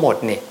ร้อมหมด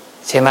นี่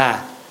ใช่ไหม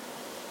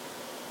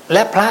แล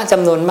ะพระจ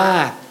ำนวนมา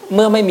กเ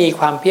มื่อไม่มี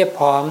ความเพียบพ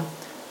ร้อม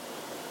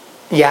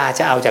ยาจ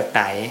ะเอาจากไห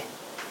น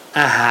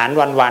อาหาร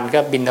วันๆก็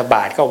บิณฑบ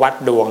าตก็วัด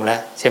ดวงแล้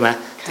วใช่ไหม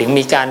ถึง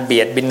มีการเบี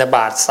ยดบิณฑบ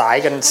าตสาย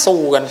กันสู้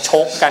กันช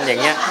กกันอย่า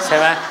งเงี้ยใช่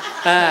ไหม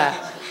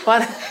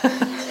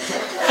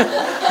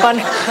มัน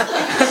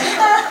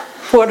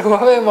ปวดหัว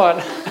ไปหมด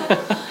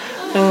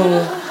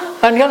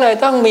มันก็เลย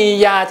ต้องมี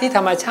ยาที่ธ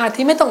รรมชาติ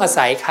ที่ไม่ต้องอา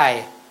ศัยใคร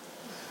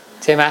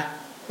ใช่ไหม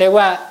เรียก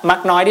ว่ามัก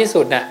น้อยที่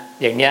สุดน่ะ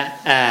อย่างเนี้ย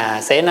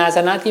เสนาส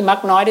นะที่มัก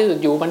น้อยที่สุด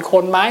อยู่มันค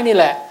นไม้นี่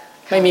แหละ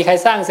ไม่มีใคร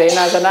สร้างเสน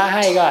าสนะใ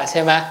ห้ก็ใ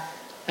ช่ไหม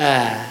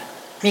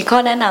มีข้อ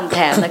แนะนำแถ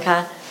มนะคะ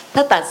ถ้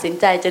าตัดสิน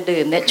ใจจะ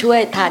ดื่มเนี่ยช่วย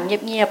ทาน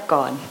เงียบๆ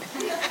ก่อน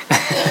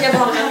อย่า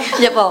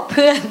บอกเ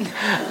พื่อน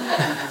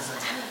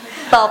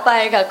ต่อไป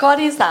ค่ะข้อ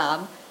ที่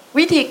3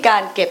วิธีกา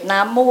รเก็บน้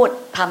ำมูด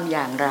ทำอ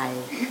ย่างไร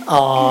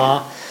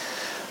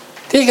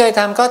ที่เคย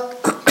ทำก็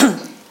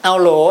เอา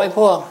โหลไอ้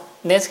พวก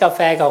เนสกาแฟ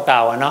เก่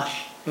าๆเนาะ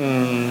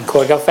ข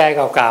วดกาแฟเ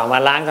ก่าๆมา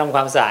ล้างทำคว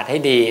ามสะอาดให้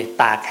ดี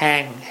ตากแห้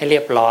งให้เรี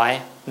ยบร้อย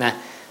นะ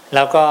แ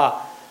ล้วก็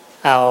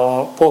เอา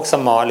พวกส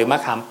มอหรือมะ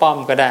ขามป้อม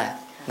ก็ได้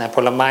นะผ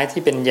ลไม้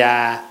ที่เป็นยา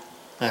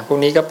พวก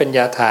นี้ก็เป็นย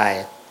าถ่าย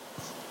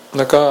แ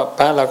ล้วก็พ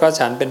ระเราก็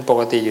ฉันเป็นป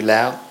กติอยู่แ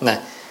ล้วนะ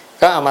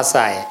ก็เอามาใ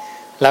ส่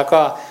แล้ว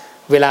ก็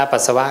เวลาปั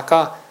สสาวะก็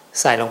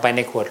ใส่ลงไปใน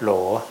ขวดโหล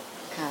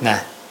นะ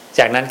จ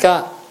ากนั้นก็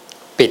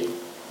ปิด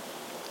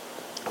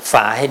ฝ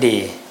าให้ดี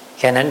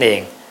แค่นั้นเอง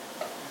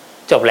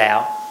จบแล้ว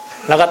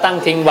แล้วก็ตั้ง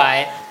ทิ้งไว้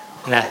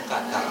นะกา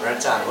รถามอา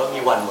จารย์ว่ามี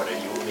วันหมดอา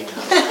ยุไหมค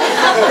รับ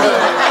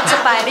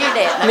expiry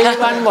date มี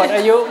วันหมดอ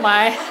ายุไหม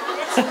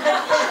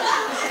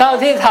เท่า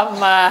ที่ท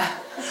ำมา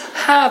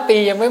5 ปี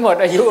ยังไม่หมด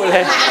อายุเล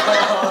ย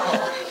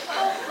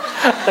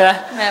นะ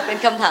เป็น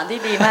คำถามที่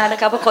ดีมากนะ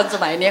คะเพราะคนส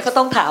มัยนี้เขา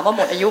ต้องถามว่าห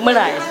มดอายุเมื่อไ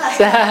หร่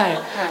ใช่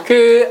คื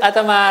ออาต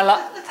มา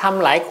ท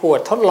ำหลายขวด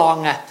ทดลอง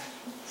ไง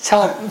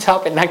ชอบ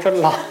เป็นนักทด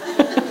ลอง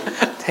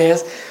เทส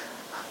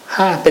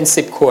เป็น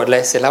10 ขวดเล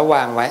ยเสร็จแล้วว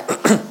างไว้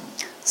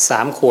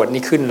 3 ขวด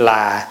นี่ขึ้นล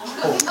า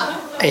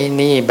ไอ้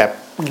นี่แบบ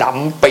ด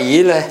ำปี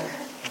เลย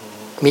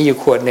มีอยู่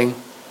ขวดหนึ่ง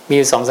มีอ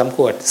ยู่2-3 ข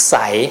วดใ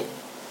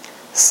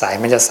ส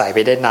มันจะใสไป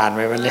ได้นานไห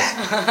มวันนี้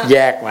แย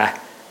กมา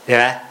ใช่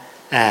ไหม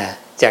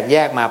จากแย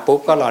กมาปุ๊บ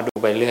ก็รอดู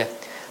ไปเรื่อย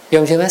โย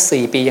มเชื่อไหม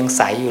4 ปียังใ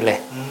สอยู่เลย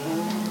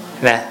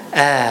นะ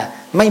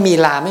ไม่มี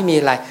ลาไม่มี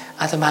อะไร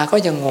อาตมาก็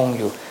ยังงง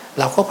อยู่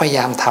เราก็พยาย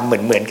ามทำเ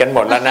หมือนกันหม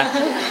ดแล้วนะ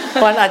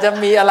มันอาจจะ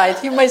มีอะไร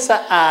ที่ไม่สะ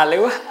อาดหรื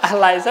อว่าอะ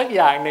ไรสักอ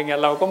ย่างหนึ่ง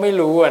เราก็ไม่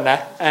รู้นะ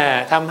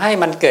ทำให้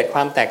มันเกิดคว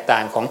ามแตกต่า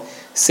งของ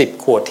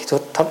10 ขวดที่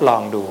ทดลอ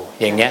งดู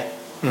อย่างเงี้ย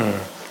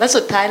แล้ว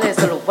สุดท้ายเลย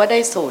สรุปว่าได้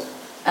สูตร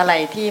อะไร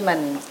ที่มัน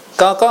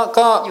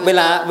ก็เ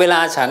วลา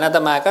ฉันอาต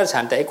มาก็ฉั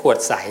นแต่ไอ้ขวด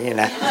ใสเนี่ย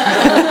นะ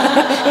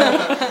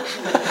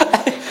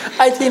ไ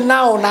อ้ที่เน่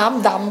าน้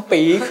ำดำ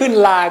ปีขึ้น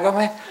ลาก็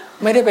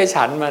ไม่ได้ไป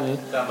ฉันมัน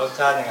รส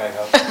ชาติยังไงค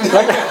รับ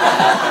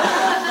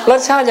ร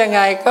สชาติยังไ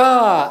งก็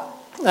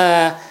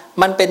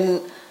มันเ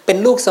ป็น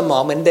ลูกสมอ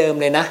เหมือนเดิม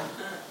เลยนะ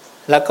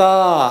แล้วก็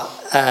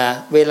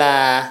เว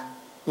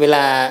ล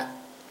า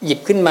หยิบ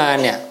ขึ้นมา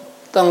เนี่ย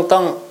ต้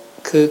อง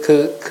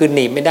คือห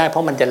นีบไม่ได้เพรา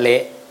ะมันจะเล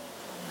ะ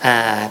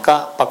ก็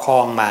ประคอ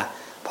งมา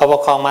พอปร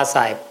ะคองมาใ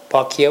ส่พอ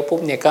เคี้ยวปุ๊บ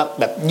เนี่ยก็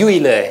แบบยุ่ย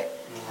เลย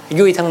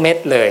ยุ่ยทั้งเม็ด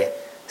เลย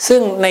ซึ่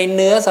งในเ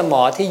นื้อสม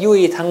อที่ยุ่ย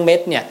ทั้งเม็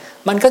ดเนี่ย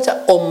มันก็จะ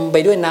อมไป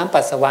ด้วยน้ำ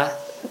ปัสสาวะ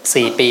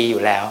4 ปีอ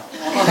ยู่แล้ว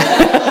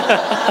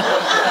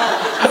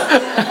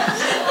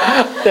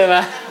ใช่ไหม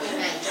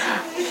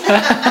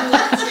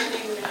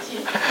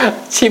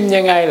ชิม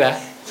ยังไงเหรอ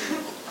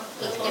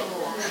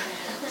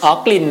อ๋อ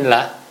กลิ่นเหร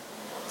อ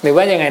หรือ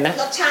ว่ายังไงนะ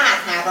รสชาติ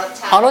ค่ะรส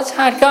ชาติรสช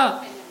าติก็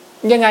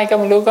ยังไงก็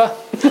ไม่รู้ก็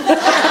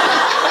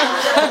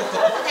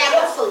แต่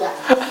ก็เฟื่อ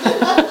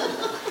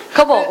เข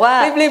าบอกว่า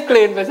รีบก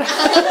ลืนไปซะ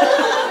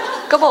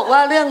ก็บอกว่า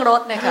เรื่องร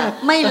สเนี่ยค่ะ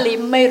ไม่ลิ้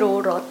มไม่รู้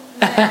รส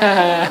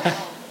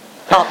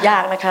ตอบยา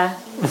กนะคะ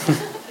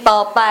ต่อ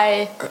ไป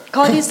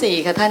ข้อที่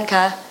4ค่ะท่านค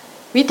ะ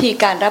วิธี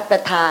การรับปร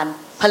ะทาน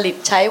ผลิต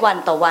ใช้วัน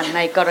ต่อวันใ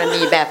นกร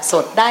ณีแบบส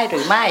ดได้หรื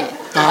อไม่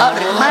ห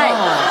รือไม่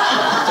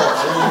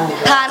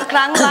ทานค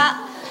รั้งละ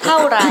เท่า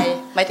ไหร่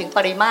หมายถึงป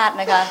ริมาตร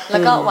นะคะแล้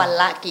วก็วัน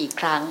ละกี่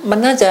ครั้งมัน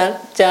น่า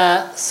จะ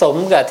สม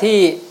กับ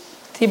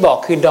ที่บอก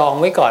คือดอง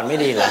ไว้ก่อนไม่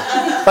ดีเหรอ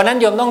เพราะนั้น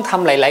โยมต้องท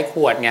ำหลายๆข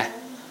วดไง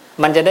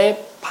มันจะได้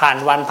ผ่าน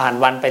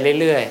วันไป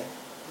เรื่อย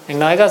ๆอย่าง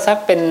น้อยก็สัก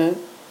เ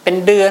ป็น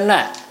เดือน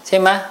น่ะใช่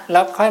ไหมแล้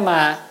วค่อยมา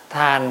ท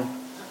าน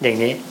อย่าง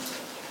นี้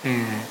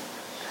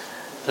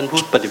ท่านผู้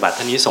ปฏิบัติ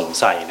ท่านนี้สง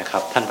สัยนะครั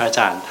บท่านพระอาจ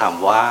ารย์ถาม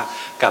ว่า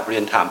กับเรี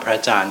ยนถามพระอ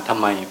าจารย์ทำ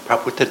ไมพระ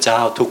พุทธเจ้า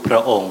ทุกพร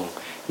ะองค์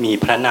มี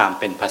พระนาม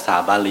เป็นภาษา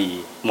บาลี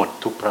หมด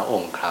ทุกพระอ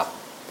งค์ครับ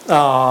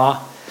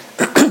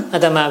อา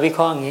ตมาวิเค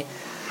ราะห์อย่างนี้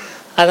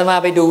อาตมา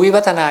ไปดูวิ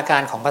วัฒนากา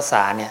รของภาษ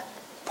าเนี่ย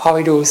พอไป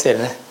ดูเสร็จ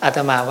แล้วอาต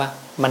มาว่า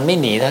มันไม่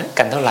หนี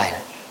กันเท่าไหร่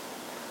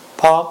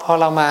พอ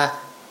เรา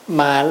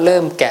มาเริ่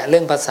มแกะเรื่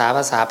องภาษ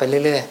าไป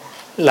เรื่อย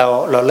ๆเร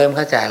าเริ่มเ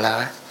ข้าใจแล้ว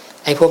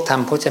ไอ้พวกท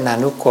ำพจนา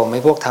นุกรมไ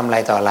อ้พวกทำอะไร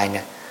ต่ออะไรเ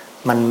นี่ย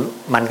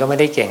มันก็ไม่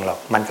ได้เก่งหรอก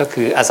มันก็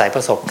คืออาศัยป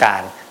ระสบกา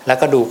รณ์แล้ว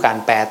ก็ดูการ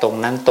แปลตรง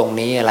นั้นตรง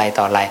นี้อะไร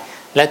ต่ออะไร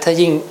และถ้า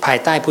ยิ่งภาย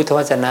ใต้พุทธว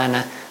จนะน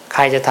ะใค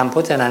รจะทำพ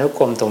จนานุ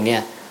กรมตรงเนี้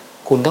ย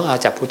คุณต้องเอา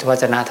จากพุทธว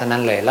จนะเท่านั้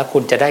นเลยแล้วคุ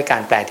ณจะได้กา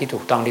รแปลที่ถู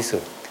กต้องที่สุ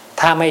ด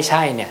ถ้าไม่ใ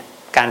ช่เนี่ย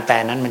การแปล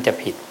นั้นมันจะ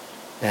ผิด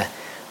นะ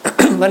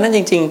เพราะนั้นจ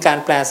ริงๆการ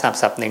แปลศั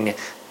พท์หนึ่งเนี่ย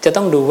จะ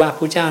ต้องดูว่า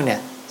ผู้เจ้าเนี่ย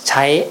ใ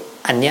ช้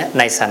อันเนี้ยใ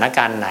นสถานก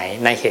ารณ์ไหน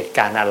ในเหตุก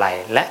ารณ์อะไร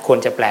และควร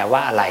จะแปลว่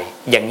าอะไร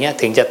อย่างเนี้ย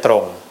ถึงจะตร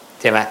ง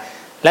ใช่ไหม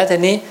และที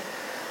นี้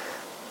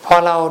พอ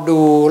เรา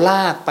ดูล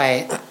ากไป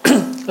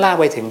ลาก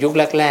ไปถึงยุค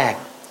แรก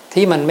ๆ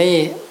ที่มันไม่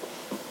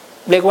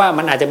เรียกว่า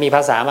มันอาจจะมีภ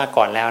าษามา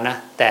ก่อนแล้วนะ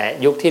แต่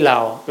ยุคที่เรา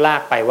ลา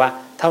กไปว่า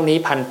เท่านี้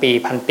พัน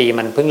ปี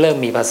มันเพิ่งเริ่ม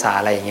มีภาษา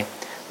อะไรอย่างเงี้ย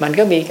มัน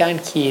ก็มีการ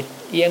ขีด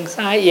เอียง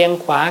ซ้ายเอียง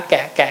ขวาแ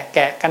ก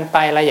ะกันไป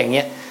อะไรอย่างเ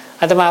งี้ย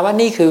อาตมาว่า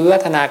นี่คือวิวั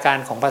ฒนาการ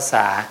ของภาษ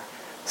า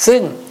ซึ่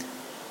ง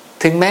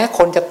ถึงแม้ค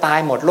นจะตาย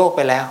หมดโลกไ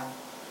ปแล้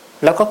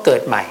วก็เกิ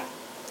ดใหม่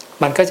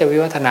มันก็จะวิ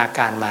วัฒนาก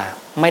ารมา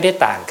ไม่ได้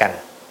ต่างกัน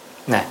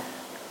นะ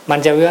มัน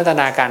จะวิวัฒ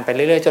นาการไปเ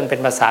รื่อยๆจนเป็น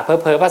ภาษาเ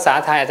พ้อภาษา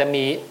ไทยอาจจะ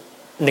มี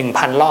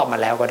 1,000 รอบมา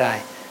แล้วก็ได้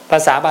ภา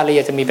ษาบาลี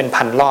อาจจะมีเป็น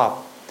พันรอบ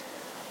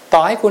ต่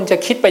อให้คุณจะ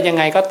คิดไปยัง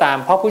ไงก็ตาม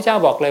เพราะพระเจ้า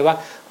บอกเลยว่า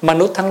ม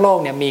นุษย์ทั้งโลก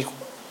เนี่ยมี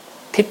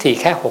ทิฏฐิ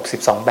แค่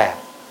62แบบ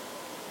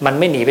มัน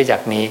ไม่หนีไปจา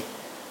กนี้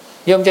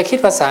โยมจะคิด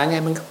ภาษาไง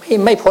มันก็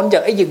ไม่พ้นจา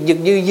กไอ้หยึก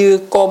ยือ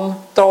กลม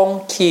ตรง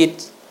ขีด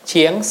เ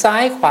ฉียงซ้า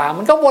ยขวา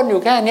มันก็วนอ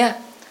ยู่แค่เนี้ย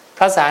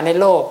ภาษาใน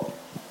โลก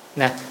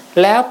นะ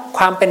แล้วค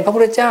วามเป็นพระพุ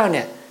ทธเจ้าเ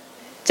นี่ย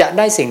จะไ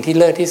ด้สิ่งที่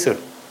เลิศที่สุด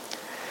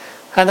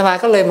อาตมา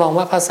ก็เลยมอง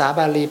ว่าภาษาบ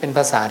าลีเป็นภ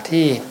าษา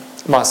ที่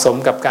เหมาะสม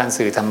กับการ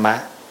สื่อธรรมะ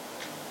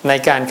ใน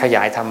การขย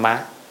ายธรรมะ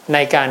ใน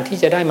การที่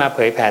จะได้มาเผ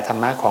ยแผ่ธร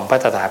รมะของพระ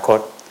ตถาค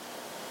ต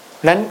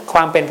นั้นคว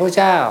ามเป็นพระ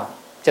เจ้า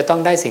จะต้อง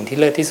ได้สิ่งที่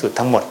เลิศที่สุด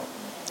ทั้งหมด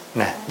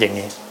นะอย่าง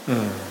นี้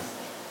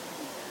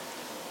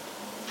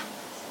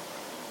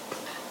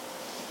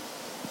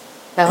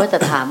แปลว่าจะ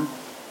ถาม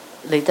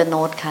หรือจะโ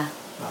น้ตคะ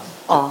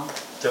อ๋อ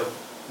จะ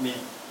มี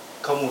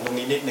ข้อมูลตรง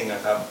นี้นิดนึง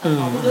ครับ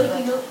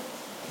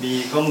มี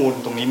ข้อมูล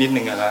ตรงนี้นิด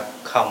นึงนะครับ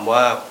คำว่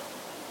า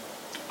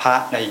พระ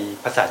ใน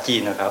ภาษาจี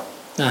นนะครับ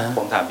ผ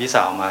มถามพี่ส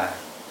าวมา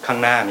ข้าง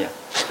หน้าเนี่ย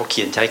เขาเ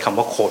ขียนใช้คำ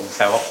ว่าคนแ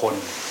ปลว่าคน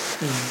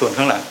ส่วน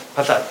ข้างหลังภ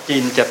าษาจี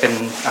นจะเป็น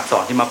อักษ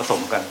รที่มาผส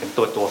มกันเป็น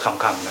ตัว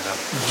คำนะครับ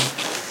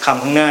ค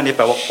ำข้างหน้านี่แ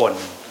ปลว่าคน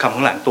คำข้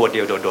างหลังตัวเดี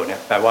ยวโดดๆเนี่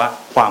ยแปลว่า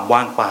ความว่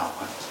างเปล่า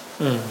ครับ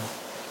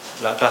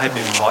แล้วก็ให้เป็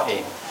นวิเคราะห์เอ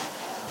ง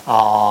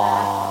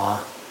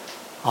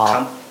ครั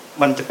บ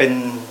มันจะเป็น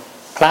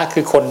พระคื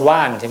อคนว่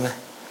างใช่ไหม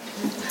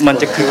มัน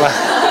จะคือว่า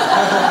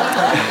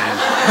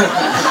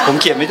ผม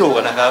เขียนไม่ถูก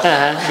นะครับ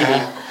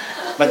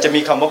มันจะมี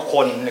คำว่าค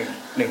นห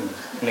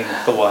นึ่ง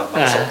ตัวผ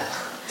สม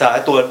จาก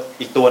ตัว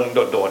อีกตัวหนึ่ง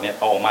โดดๆเนี่ย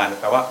เอาออกมา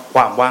แปลว่าค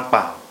วามว่างเป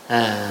ล่า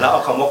แล้วเอ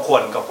าคำว่าค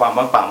นกับความ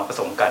ว่างเปล่ามาผ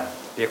สมกัน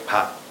เรียกพร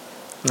ะ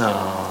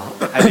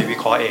ให้ไปวิ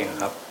เคราะห์เอง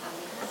ครับ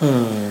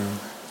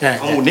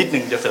ข้อมูลนิดนึ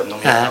งจะเสริมตร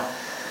งนี้ครับ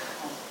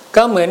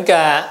ก็เหมือน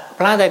กับพ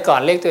ระแต่ก่อ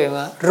นเรียกตัวเอง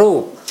ว่ารู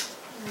ป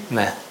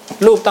นะ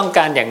รูปต้องก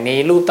ารอย่างนี้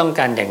รูปต้อง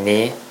การอย่าง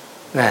นี้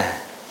นะ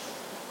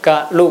ก็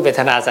รูปเว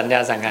ทนาสัญญา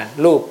สังขาร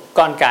รูป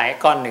ก้อนกาย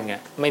ก้อนหนึ่งอ่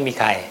ะไม่มี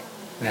ใคร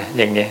นะ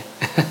อย่างนี้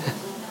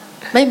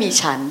ไม่มี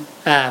ฉัน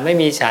ไม่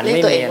มีฉันไ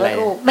ม่มีอะไร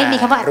ไม่มี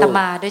คำว่าอาตม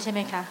าด้วยใช่ไห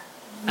มคะ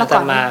อาต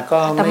มาก็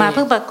อาตมาเ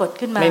พิ่งปรากฏ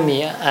ขึ้นมาไม่มี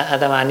อา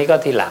ตมานี่ก็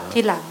ทีหลัง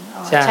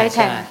ใช้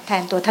แท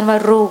นตัวท่านว่า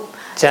รูป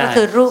ก็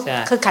คือรูป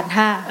คือขันธ์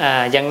ห้า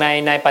อย่าง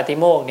ในปาฏิ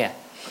โมกข์เนี่ย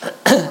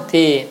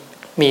ที่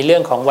มีเรื่อ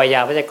งของไวย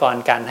าวัจกร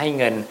การให้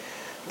เงิน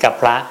กับ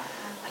พระ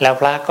แล้ว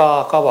พระ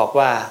ก็บอก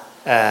ว่า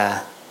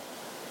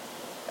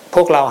พ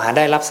วกเราหาไ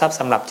ด้รับทรัพย์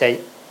สำหรับ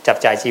จับ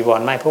จ่ายจีวร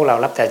ไม่พวกเรา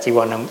รับแต่จีว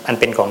รอัน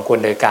เป็นของควร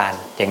โดยการ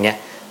อย่างเนี้ย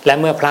และ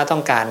เมื่อพระต้อ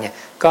งการเนี่ย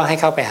ก็ให้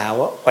เข้าไปหา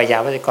ไวยา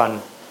วัจกร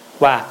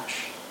ว่า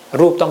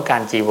รูปต้องกา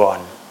รจีวร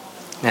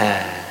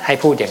ให้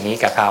พูดอย่างนี้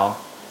กับเขา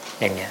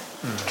อย่างเนี้ย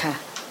ค่ะ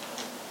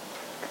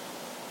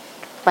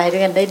ไปด้ว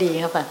ยกันได้ดี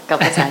ครับกับ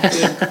ภาษา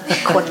จีน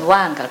คน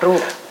ว่างกับรู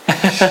ป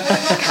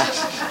ค่ะ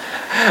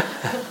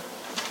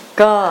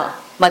ก็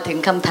มาถึง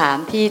คำถาม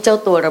ที่เจ้า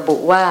ตัวระบุ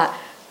ว่า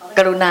ก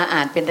รุณาอ่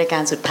านเป็นรายกา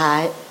รสุดท้า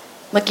ย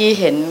เมื่อกี้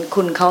เห็น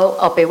คุณเขา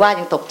เอาไปว่า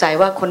ยังตกใจ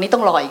ว่าคนนี้ต้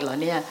องรออีกเหรอ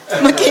เนี่ย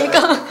เมื่อกี้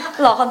ก็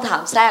รอคำถา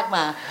มแทรกม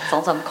า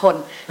 2-3 คน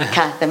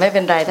ค่ะแต่ไม่เป็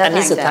นไรถ้าอัน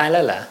นี้สุดท้ายแล้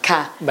วเหรอค่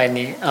ะใบ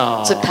นี้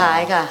สุดท้าย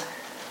ค่ะ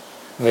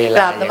ก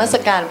ราบนมัส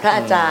การพระอ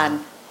าจารย์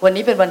วัน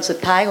นี้เป็นวันสุด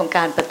ท้ายของก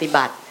ารปฏิ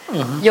บัติ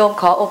โยม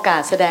ขอโอกา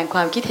สแสดงคว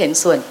ามคิดเห็น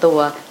ส่วนตัว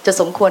จะ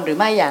สมควรหรือ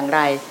ไม่อย่างไร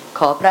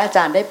ขอพระอาจ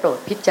ารย์ได้โปรด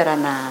พิจาร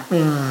ณา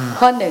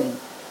ข้อ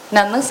 1น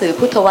ำหนังสือ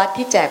พุทธวรรษ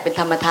ที่แจกเป็น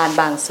ธรรมทาน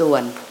บางส่ว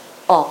น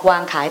ออกวา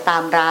งขายตา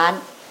มร้าน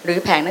หรือ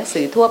แผงหนัง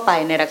สือทั่วไป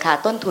ในราคา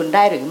ต้นทุนไ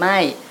ด้หรือไม่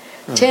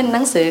เช่นห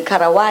นังสือคา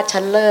รวาส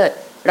ชั้นเลิศ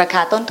ราค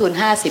าต้นทุน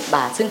50 บ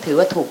าทซึ่งถือ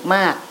ว่าถูกม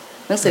าก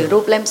หนังสือรู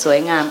ปเล่มสวย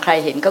งามใคร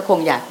เห็นก็คง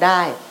อยากไ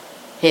ด้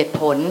เหตุ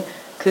ผล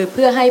คือเ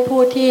พื่อให้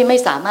ผู้ที่ไม่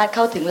สามารถเ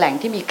ข้าถึงแหล่ง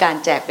ที่มีการ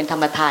แจกเป็นธร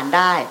รมทานไ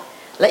ด้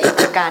และอีก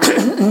ประการ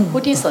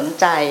ผู้ที่สน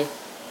ใจ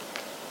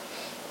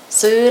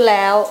ซื้อแ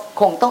ล้ว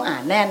คงต้องอ่า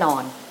นแน่นอ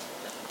น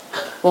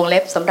วงเล็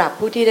บสำหรับ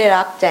ผู้ที่ได้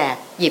รับแจก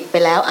หยิบไป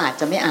แล้วอาจ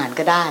จะไม่อ่าน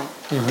ก็ได้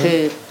คือ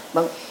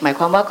หมายค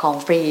วามว่าของ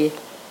ฟรี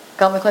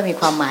ก็ไม่ค่อยมี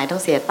ความหมายต้อ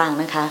งเสียตังค์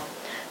นะคะ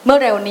เมื่อ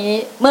เร็ว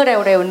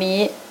นี้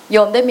โย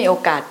มได้มีโอ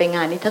กาสไปง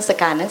านนิทรรศ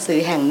การหนังสือ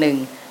แห่งหนึ่ง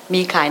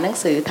มีขายหนัง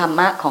สือธรรม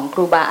ะของค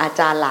รูบาอา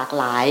จารย์หลาก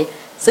หลาย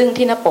ซึ่ง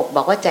ที่หน้าปกบ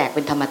อกว่าแจกเ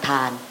ป็นธรรมท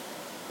าน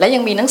และยั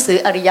งมีหนังสือ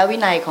อริยวิ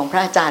นัยของพร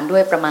ะอาจารย์ด้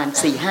วยประมาณ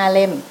 4-5 เ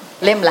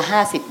ล่มละ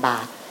50 บา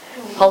ท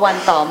พอวัน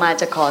ต่อมา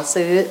จะขอ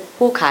ซื้อ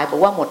ผู้ขายบอก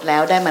ว่าหมดแล้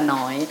วได้มา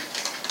น้อย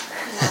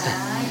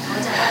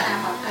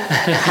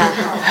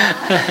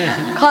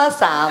ข้อ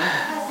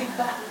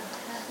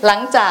 3หลั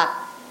งจาก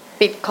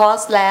ปิดคอร์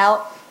สแล้ว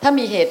ถ้า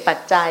มีเหตุปัจ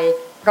จัย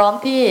พร้อม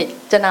ที่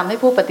จะนำให้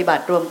ผู้ปฏิบั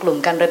ติรวมกลุ่ม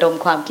กันระดม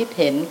ความคิด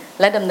เห็น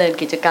และดำเนิน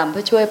กิจกรรมเ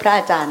พื่อช่วยพระอ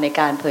าจารย์ใน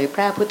การเผยแพ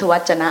ร่พุทธว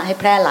จนะให้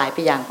แพร่หลายไป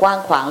อย่างกว้าง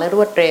ขวางและร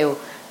วดเร็ว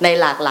ใน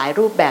หลากหลาย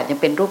รูปแบบยัง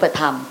เป็นรูป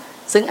ธรรม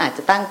ซึ่งอาจจ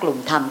ะตั้งกลุ่ม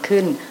ทำ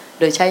ขึ้น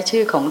โดยใช้ชื่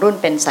อของรุ่น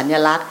เป็นสัญ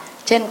ลักษณ์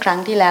เช่นครั้ง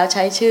ที่แล้วใ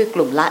ช้ชื่อก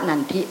ลุ่มละนั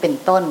นทิเป็น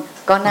ต้น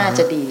ก็น่าจ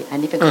ะดีอัน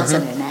นี้เป็นข้อเส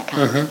นอแนะค่ะ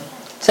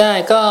ใช่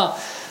ก็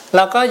เร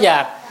าก็อย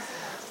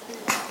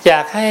า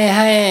กใ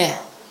ห้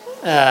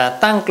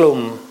ตั้งกลุ่ม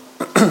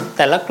แ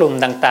ต่ละกลุ่ม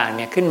ต่างๆเ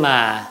นี่ยขึ้นมา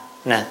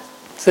นะ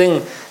ซึ่ง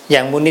อย่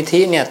างมูลนิธิ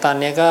เนี่ยตอน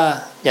นี้ก็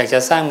อยากจะ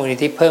สร้างมูลนิ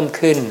ธิเพิ่ม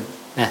ขึ้น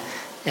นะ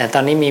อย่างต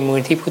อนนี้มีมูล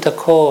นิธิพุทธ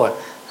โคตร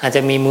อาจจ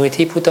ะมีมูลนิ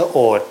ธิพุทธโอ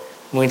ษฐ์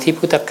มูลนิธิ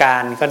พุทธกา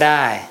รก็ไ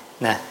ด้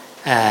นะ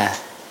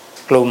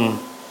กลุ่ม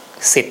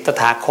ศิษย์ต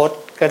ถาคต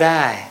ก็ไ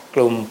ด้ก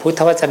ลุ่มพุทธ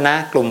วจนะ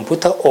กลุ่มพุท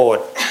ธโอษ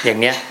ฐ์อย่าง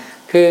เนี้ย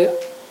คือ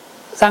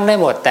สร้างได้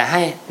หมดแต่ใ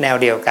ห้แนว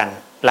เดียวกัน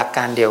หลักก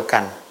ารเดียวกั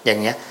นอย่าง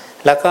เนี้ย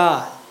แล้วก็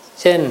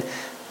เช่น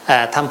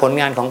ทำผล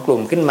งานของกลุ่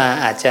มขึ้นมา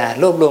อาจจะ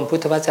รวบรวมพุท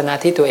ธวจนะ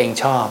ที่ตัวเอง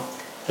ชอบ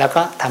แล้ว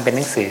ก็ทำเป็นห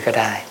นังสือก็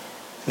ได้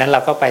นั้นเรา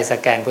ก็ไปส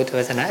แกนพุทธว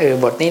จนะ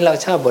บทนี้เรา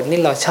ชอบบทนี้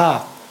เราชอบ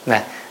น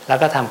ะแล้ว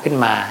ก็ทำขึ้น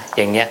มาอ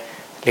ย่างเนี้ย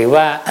หรือ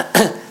ว่า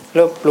ร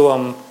วบรวม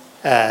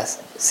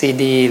ซี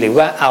ดีหรือ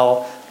ว่าเอา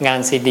งาน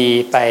ซีดี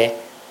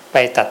ไป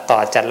ตัดต่อ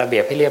จัดระเบี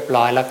ยบให้เรียบ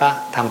ร้อยแล้วก็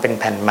ทำเป็น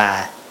แผ่นมา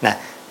นะ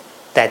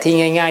แต่ที่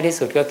ง่ายๆที่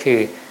สุดก็คือ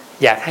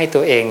อยากให้ตั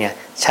วเองเนี่ย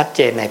ชัดเจ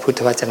นในพุทธ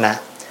วจนะ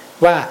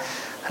ว่า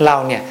เรา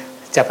เนี่ย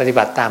จะปฏิ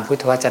บัติตามพุท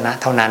ธวจนะ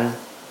เท่านั้น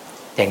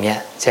อย่างเนี้ย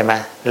ใช่ไหม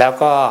แล้ว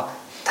ก็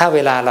ถ้าเว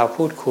ลาเรา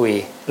พูดคุย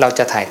เราจ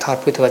ะถ่ายทอด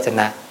พุทธวจ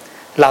นะ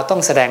เราต้อ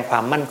งแสดงควา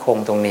มมั่นคง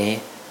ตรงนี้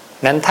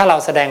นั้นถ้าเรา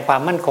แสดงควา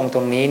มมั่นคงต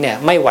รงนี้เนี่ย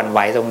ไม่หวั่นไหว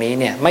ตรงนี้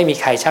เนี่ยไม่มี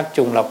ใครชัก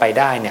จูงเราไป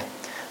ได้เนี่ย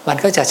มัน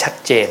ก็จะชัด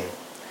เจน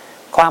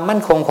ความมั่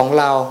นคงของ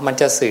เรามัน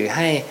จะสื่อ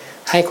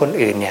ให้คน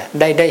อื่นเนี่ย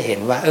ได้เห็น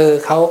ว่า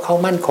เขา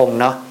มั่นคง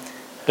เนาะ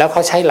แล้วเข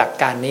าใช้หลัก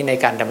การนี้ใน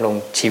การดำรง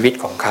ชีวิต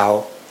ของเขา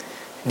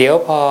เดี๋ยว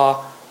พอ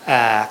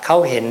เขา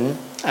เห็น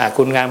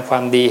คุณงามควา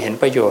มดีเห็น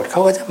ประโยชน์เข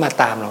าก็จะมา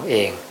ตามเราเอ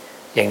ง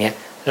อย่างเนี้ย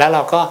แล้วเร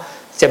าก็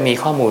จะมี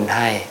ข้อมูลใ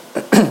ห้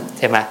ใ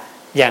ช่ไหม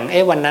อย่าง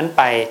วันนั้น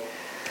ไ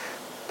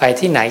ป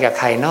ที่ไหนกับ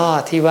ใครนอ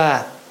ที่ว่า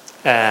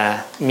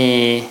มี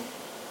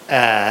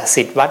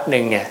ศิษย์วัดห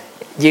นึ่งเนี่ย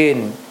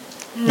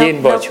ยื่น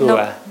โบรชัว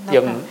ร์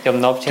ยม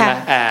นพใช่ไหม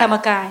ธรรม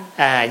กาย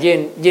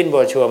ยื่นโบ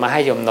รชัวร์มาให้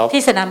ยมนพ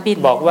ที่สนามบิน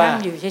บอกว่า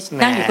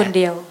นั่งอยู่คนเ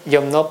ดียวย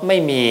มนพไม่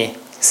มี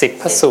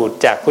10พระสูตร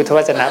จากพุทธว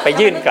จนะไป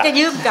ยื่นกลับจะ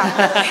ยืมกลับ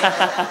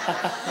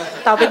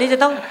ต่อไปนี้จะ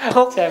ต้องพ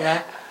กใช่ไหม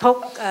พก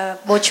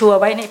โบรชัวร์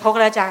ไว้ในพก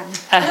อาจารย์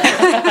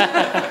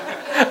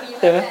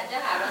ใช่ไหม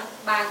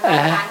บาง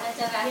ครั้งก็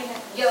จะ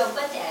โยม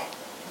ก็แจก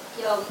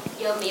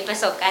โยมมีประ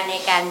สบการณ์ใน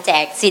การแจ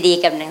กซีดี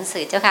กับหนังสื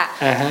อเจ้าค่ะ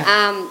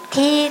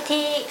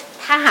ที่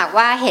ถ้าหาก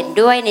ว่าเห็น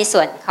ด้วยใน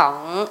ส่วนของ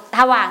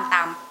ถ้าวางต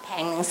ามแผ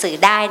งหนังสือ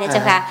ได้นะเจ้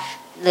าค่ะ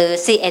หรือ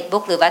C1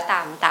 บุ๊กหรือว่า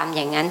ตามอ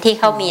ย่างนั้นที่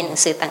เขามีหนัง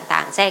สือต่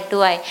างๆแทรก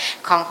ด้วย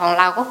ของ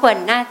เราก็ควร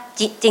น่า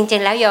จริ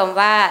งๆแล้วโยม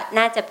ว่า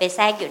น่าจะไปแท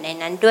รกอยู่ใน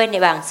นั้นด้วยใน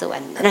บางส่วน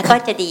นั่นก็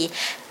จะดี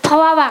เพราะ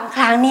ว่าบางค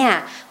รั้งเนี่ย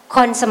ค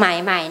นสมัย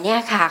ใหม่เนี่ย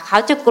ค่ะเขา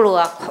จะกลัว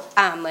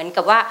เหมือน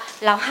กับว่า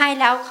เราให้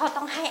แล้วเขา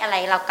ต้องให้อะไร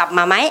เรากลับม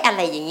าไหมอะไ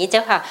รอย่างนี้เจ้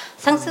าค่ะ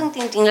ซึ่งจ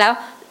ริงๆแล้ว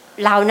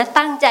เรานะ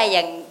ตั้งใจอ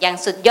ย่าง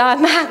สุดยอด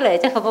มากเลย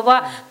เจ้าค่ะเพราะว่า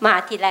มา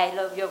ทีไรเร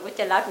าโยมก็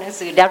จะรับหนัง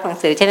สือ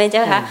ใช่ไหมเจ้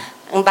าค่ะ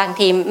บาง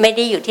ทีไม่ไ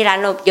ด้อยู่ที่ร้าน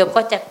โยม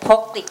ก็จะพก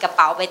ติดกระเ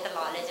ป๋าไปตล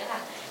อดเลยเจ้าค่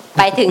ะไ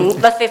ปถึง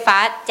รถไฟฟ้า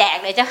แจก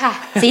เลยเจ้าค่ะ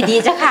ซีดี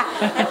เจ้าค่ะ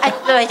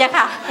เลยเจ้า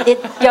ค่ะ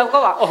โยมก็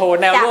บอกโอ้โห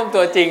แนวร่วม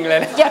ตัวจริงเลย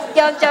โย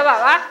มจะบอ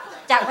กว่า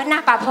จากวัดนา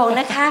ป่าพง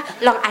นะคะ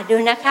ลองอ่านดู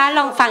นะคะล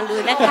องฟังดู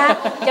นะคะ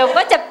โยม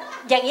ก็จะ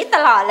อย่างนี้ต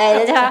ลอดเลยน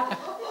ะเจ้าค่ะ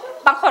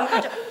บางคนก็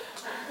จะ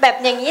แบบ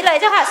อย่างนี้เลย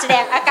เจ้าค่ะแสด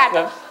งอาการ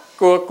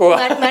กลัว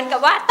เหมือนกั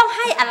บว่าต้องใ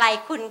ห้อะไร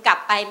คุณกลับ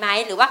ไปไหม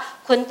หรือว่า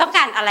คุณต้องก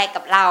ารอะไร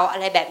กับเราอะ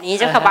ไรแบบนี้เ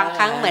จ้าค่ะบางค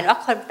รั้งเหมือนว่า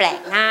คนแปล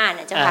กหน้าเ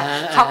นี่ยเจ้าค่ะ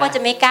เขาก็จะ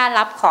ไม่กล้า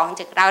รับของ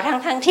จากเรา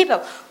ทั้งที่แบ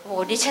บโอ้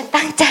ดิฉัน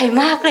ตั้งใจ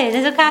มากเลยน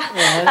ะเจ้าค่ะ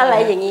อะไร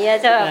อย่างนี้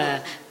เจ้า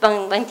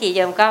บางทีโย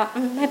มก็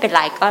ไม่เป็นไ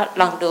รก็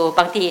ลองดู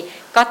บางที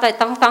ก็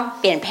ต้อง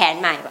เปลี่ยนแผน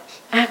ใหม่แบบ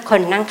ค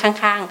นนั่ง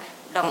ข้าง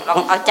ๆลอ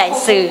งเอาใจ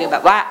สื่อแบ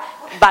บว่า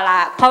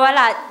เพราะว่าเ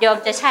ราโยม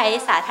จะใช้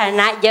สาธาร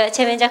ณะเยอะใ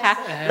ช่ไหมเจ้าคะ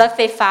รถไ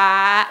ฟฟ้า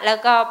แล้ว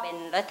ก็เป็น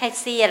รถแท็ก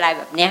ซี่อะไร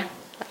แบบเนี้ย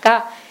ก็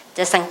จ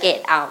ะสังเกต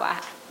เอาว่า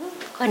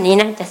คนนี้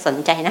น่าจะสน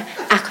ใจนะ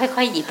ค่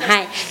อยๆหยิบให้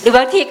หรือบ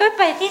างทีก็ไ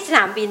ปที่สน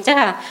ามบินเจ้า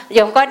ค่ะโย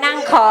มก็นั่ง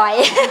คอย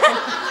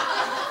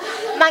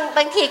บ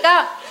างทีก็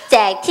แจ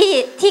ก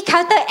ที่เคา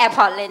น์เตอร์แอร์พ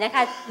อร์ตเลยนะค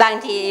ะบาง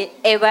ที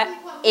เอเ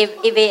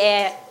ว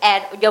แอ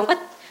ร์โยมก็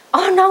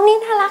น้องนี่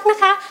น่ารักนะ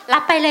คะรั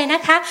บไปเลยน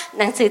ะคะ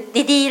หนังสือ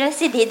ดีๆและ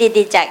ซี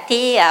ดีๆจาก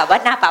ที่วั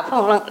ดนาป่าพ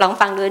งลอง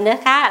ฟังดูน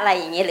ะคะอะไร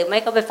อย่างเงี้ยหรือไม่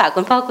ก็ไปฝาก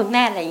คุณพ่อคุณแ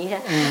ม่อะไรอย่างเงี้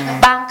ย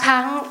บางค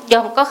รั้งโย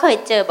มก็เคย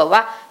เจอแบบว่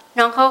า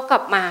น้องเขากลั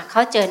บมาเข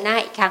าเจอหน้า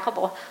อีกครั้งเขาบ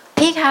อกว่า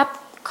พี่ครับ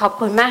ขอบ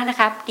คุณมากนะ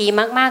ครับดี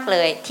มากๆเล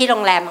ยที่โร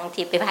งแรมบาง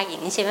ทีไปพักอย่า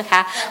งนี้ใช่ไหมค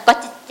ะก็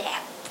จะ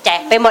แจ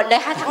กไปหมดเล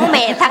ยค่ะทั้งเม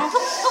ย์ทั้ง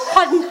ทุกค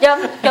น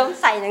โยม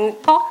ใส่หนัง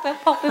พกไป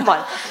หมด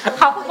เ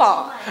ขาก็บอก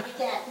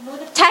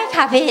ใช่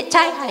ค่ะพี่ใ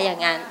ช่ค่ะอย่าง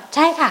งั้นใ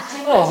ช่ค่ะ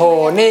โอ้โห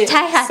นี่ใ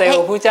ช่ค่ะเซล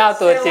ล์ผู้เจ้า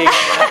ตัวจริง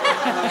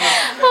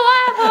เพราะว่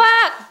า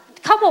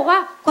เขาบอกว่า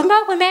คุณพ่อ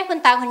คุณแม่คุณ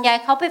ตาคุณยาย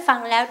เขาไปฟัง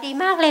แล้วดี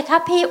มากเลยครั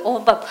บพี่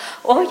แบบ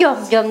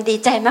โยมดี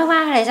ใจม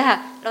ากๆเลยจ้ะ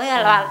แล้ว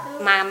เรา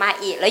มา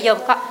อีกแล้วโยม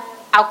ก็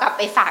เอากลับไ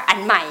ปฝากอัน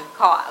ใหม่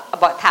ขอ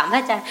บอกถามพร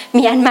ะอาจารย์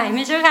มีอันใหม่ไ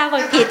ม่ใช่ค่ะบ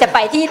างทีจะไป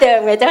ที่เดิม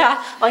ไงเจ้าค่ะ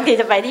บางที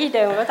จะไปที่เ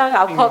ดิมก็ต้องเ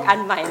อาพกอัน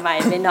ใหม่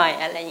ไปหน่อย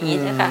อะไรอย่างนี้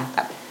เจ้าค่ะ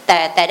แ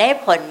ต่ได้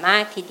ผลมา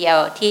กทีเดียว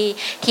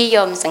ที่โย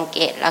มสังเก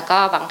ตแล้วก็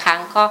บางครั้ง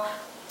ก็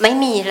ไม่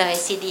มีเลย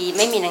ซีดีไ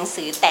ม่มีหนัง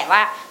สือแต่ว่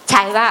าใ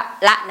ช้ว่า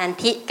ละนัน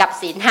ทิกับ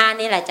ศีล5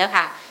นี่แหละเจ้า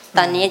ค่ะต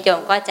อนนี้โย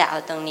มก็จะเอา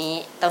ตรงนี้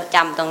ต้องจ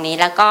ำตรงนี้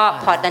แล้วก็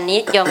พอตอนนี้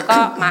โยมก็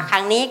มาค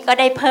รั้งนี้ก็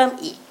ได้เพิ่ม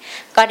อีก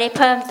ก็ได้เ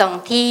พิ่มตรง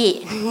ที่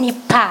นิพ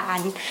พาน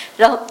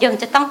แล้วโยม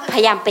จะต้องพ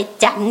ยายามไป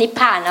จำนิพ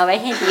พานเอาไว้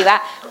ให้ดีว่า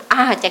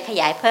จะข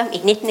ยายเพิ่มอี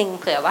กนิดนึง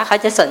เผื่อว่าเขา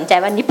จะสนใจ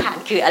ว่านิพพาน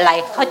คืออะไร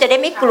เขาจะได้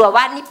ไม่กลัว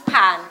ว่านิพพ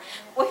าน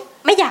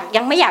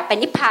ยังไม่อยากไป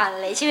นิพพาน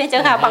เลยใช่ไหมเจ้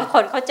าค่ะบางค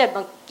นเขาจะ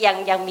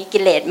ยังมีกิ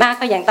เลสมาก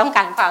ก็ยังต้องก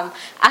ารความ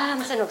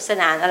สนุกส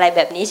นานอะไรแ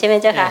บบนี้ใช่ไหม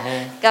เจ้าค่ะ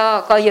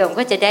ก็โยม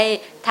ก็จะได้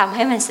ทำใ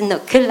ห้มันสนุ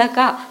กขึ้นแล้ว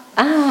ก็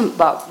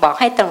บอก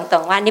ให้ตร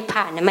งๆว่านิพพ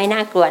านไม่น่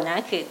ากลัวนะ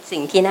คือสิ่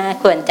งที่น่า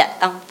ควรจะ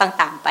ต้อง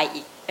ตามไป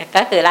อีก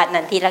ก็คือละ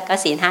นันทิแล้วก็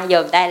ศีล5โย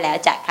มได้แล้ว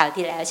จากคราว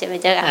ที่แล้วใช่ไหม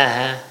เจ้าค่ะ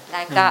แ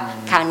ล้วก็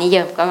คราวนี้โย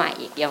มก็มา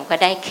อีกโยมก็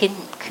ได้ขึ้น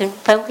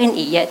เพิ่มขึ้น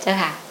อีกเยอะเจ้า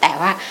ค่ะแต่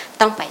ว่า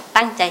ต้องไป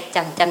ตั้งใจ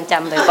จ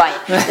ำบ่อย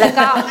ๆแล้ว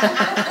ก็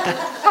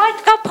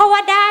เพราะว่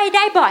าไ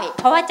ด้บ่อย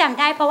เพราะว่าจำ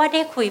ได้เพราะว่าไ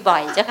ด้คุยบ่อ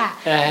ยเจ้าค่ะ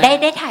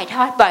ได้ถ่ายท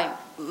อดบ่อย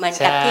เหมือน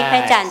กับที่พร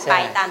ะอาจารย์ไป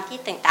ตามที่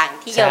ต่าง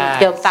ๆที่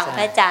โยมฟังพ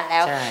ระอาจารย์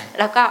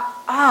แล้วก็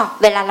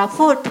เวลาเรา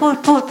พูด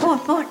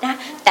นะ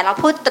แต่เรา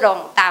พูดตรง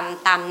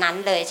ตามนั้น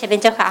เลยใช่ไหม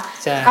เจ้าคะ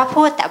ก็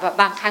พูดแต่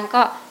บางครั้ง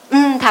ก็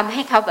ทำใ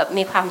ห้เขาแบบ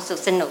มีความสุ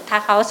ขสนุกถ้า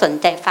เขาสน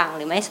ใจฟังห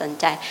รือไม่สน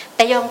ใจแ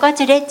ต่โยมก็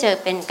จะได้เจอ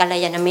เป็นกัล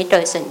ยาณมิตรโด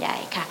ยส่วนใหญ่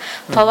ค่ะ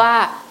เพราะว่า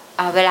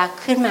เวลา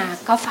ขึ้นมา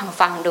ก็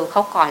ฟังดูเข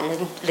าก่อนห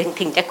รือ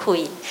ถึงจะคุ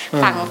ย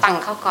ฟัง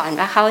เขาก่อน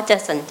ว่าเขาจะ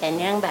สนใจ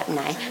เรื่องแบบไห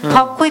นพอ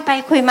คุยไป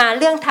คุยมา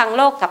เรื่องทางโ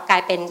ลกกลับกลา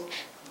ยเป็น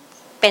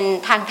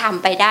ทางธรรม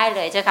ไปได้เล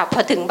ยเจ้าค่ะพ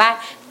อถึงบ้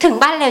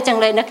านเร็วจัง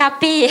เลยนะคะ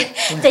พี่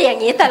จะอย่าง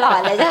นี้ตลอด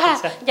เลยเจ้าค่ะ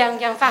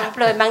ยังฟังเพ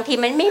ลินบางที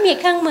มันไม่มี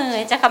เครื่องมือ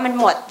เจ้าค่ะมัน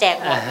หมดแจก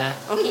หมด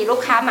บางทีลู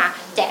กค้ามา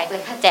แจกเล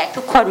ยค่ะแจก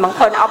ทุกคนบาง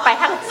คนเอาไป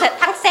ทั้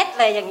งเซต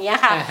เลยอย่างเงี้ย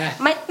ค่ะ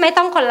ไม่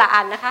ต้องคนละ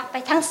อันนะคะไป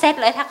ทั้งเซต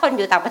เลยถ้าคนอ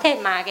ยู่ต่างประเทศ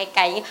มาไก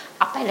ลๆเ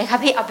อาไปเลยค่ะ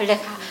พี่เอาไปเลย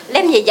ค่ะเ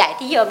ล่มใหญ่ๆ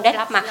ที่โยมได้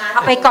รับมาเอ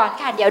าไปก่อน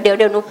ค่ะเดี๋ยว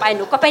หนูไปห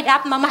นูก็ไปรั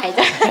บมาใหม่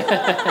จ้ะ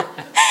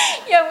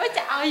โยมก็จ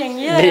ะเอาอย่าง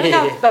นี้เลยค่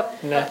ะแบบ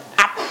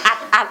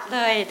อัดเ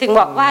ลยถึง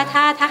บอกว่า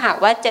ถ้าหาก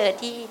ว่าเจอ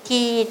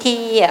ที่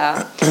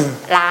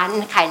ร้าน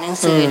ขายหนัง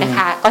สือนะค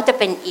ะก็จะ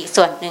เป็นอีก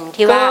ส่วนหนึ่ง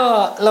ที่ว่า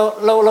เ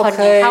ราคน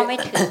เข้าไม่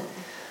ถึง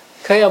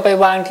เคยเอาไป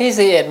วางที่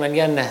C1เหมือน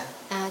กันนะ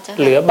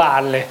เหลือบา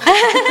นเลย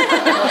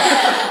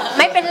ไ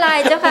ม่เป็นไร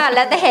เจ้าค่ะแ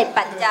ล้วแต่เหตุ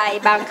ปัจจัย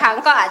บางครั้ง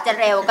ก็อาจจะ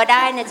เร็วก็ไ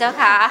ด้นะเจ้า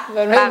ค่ะ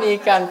มันไม่มี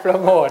การโปร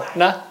โมท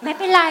นะไม่เ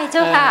ป็นไรเจ้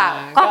าค่ะ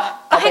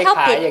ก็ให้เขา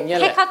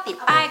ติด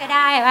ป้ายก็ไ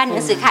ด้ว่าหนั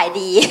งสือขาย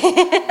ดี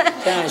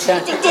ใช่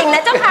จริงๆน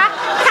ะเจ้าค่ะ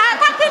ถ้า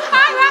ขึ้น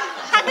ป้ายว่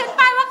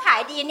าขา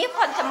ยดีนี่ค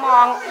นจะมอ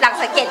งหลัง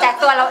สังเกตจาก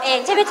ตัวเราเอง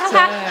ใช่ไหมเจ้า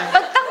ค่ะ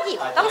ต้องหยิบ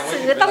ต้อง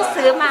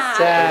ซื้อมา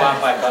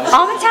อ๋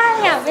อไม่ใช่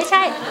อ่ะไม่ใ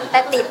ช่แต่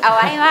ติดเอาไ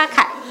ว้ว่าข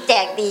ายแจ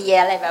กดี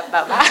อะไรแบ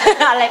บว่า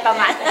อะไรประ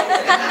มาณ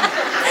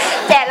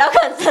แจกแล้วค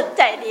นสนใ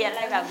จดีอะไ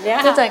รแบบนี้อ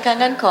าจารย์คะ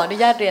งั้นขออนุ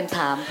ญาตเรียนถ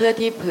ามเพื่อ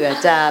ที่เผื่อ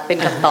จะเป็น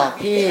คำตอบ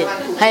ที่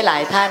ให้หลา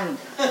ยท่าน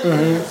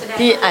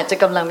ที่อาจจะ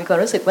กำลังมีความ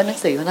รู้สึกว่าหนัง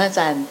สือของท่านอา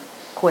จารย์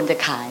ควรจะ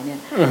ขายเนี่ย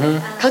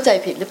เข้าใจ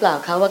ผิดหรือเปล่า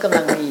คะว่ากำ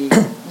ลังมี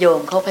โย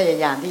มเขาพย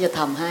ายามที่จะ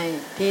ทำให้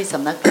ที่ส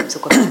ำนักพิมพ์สุ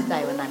ขภาพใจ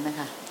วันนั้นนะค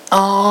ะ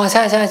อ๋อใ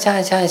ช่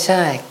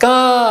ก็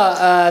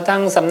ทา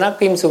งสำนัก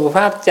พิมพ์สุขภ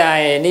าพใจ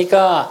นี่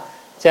ก็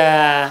จะ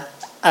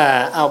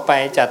เอาไป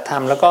จัดท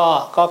ำแล้ว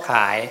ก็ข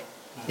าย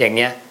อย่างเ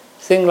นี้ย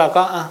ซึ่งเรา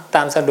ก็ต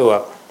ามสะดวก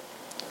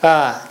ก็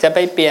จะไป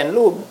เปลี่ยน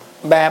รูป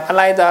แบบอะไ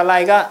รต่ออะไร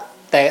ก็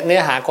แต่เนื้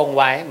อหาคง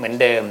ไว้เหมือน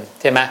เดิม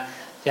ใช่ไหม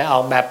จะออ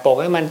กแบบปก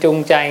ให้มันจูง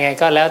ใจไง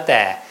ก็แล้วแ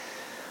ต่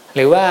ห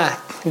รือว่า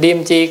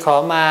DMG ขอ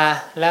มา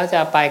แล้วจ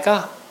ะไปก็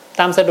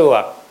ตามสะดว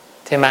ก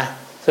ใช่ไหม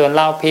ส่วนเ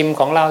ราพิมพ์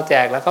ของเราแจ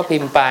กแล้วก็พิ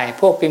มพ์ไป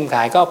พวกพิมพ์ข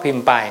ายก็พิม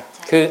พ์ไป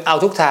คือเอา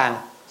ทุกทาง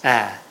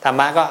ธรร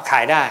มะก็ขา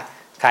ยได้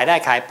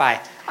ขายไป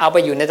เอาไป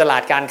อยู่ในตลา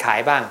ดการขาย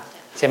บ้าง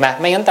ใช่ไหม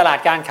ไม่งั้นตลาด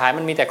การขาย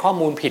มันมีแต่ข้อ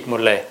มูลผิดหม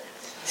ดเลย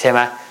ใช่ไหม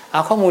เอ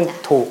าข้อมูล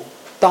ถูก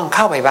ต้องเ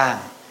ข้าไปบ้าง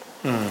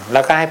แ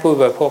ล้วก็ให้ผู้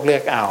บริโภคเลือ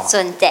กเอาส่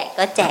วนแจก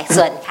ก็แจก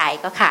ส่วนขาย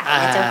ก็ขาย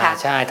นะเจ้าค่ะ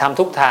ใช่ทำ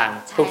ทุกทาง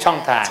ทุกช่อง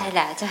ทางใช่แ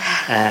ล้วเจ้าค่ะ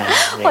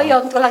พอโย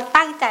มกำลัง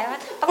ตั้งใจว่า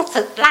ต้อง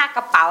สึกลากก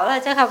ระเป๋าแล้ว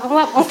เจ้าค่ะเพราะ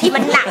ว่าบางที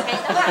มันหนักไง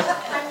เจ้าค่ะ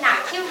มันหนัก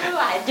ที่ไม่ไ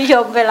หวโย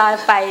มเวลา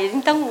ไป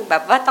ต้องแบ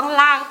บว่าต้อง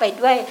ลากไป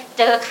ด้วย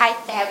เจอใคร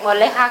แจกหมด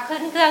เลยค่ะขึ้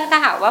นเครื่องถ้า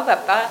หากว่าแบ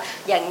บว่า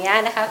อย่างเงี้ย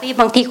นะคะพี่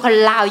บางทีคน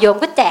ลาวโยม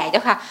ก็แจกเจ้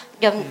าค่ะ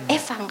โยม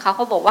ฟังเขา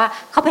บอกว่า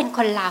เขาเป็นค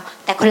นลาว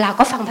แต่คนลาว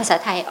ก็ฟังภาษา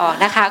ไทยออก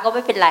นะคะก็ไ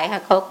ม่เป็นไรค่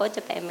ะเขาจ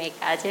ะไปอเมริ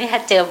กาใช่ไหมค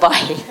ะเจอบ่อ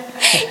ย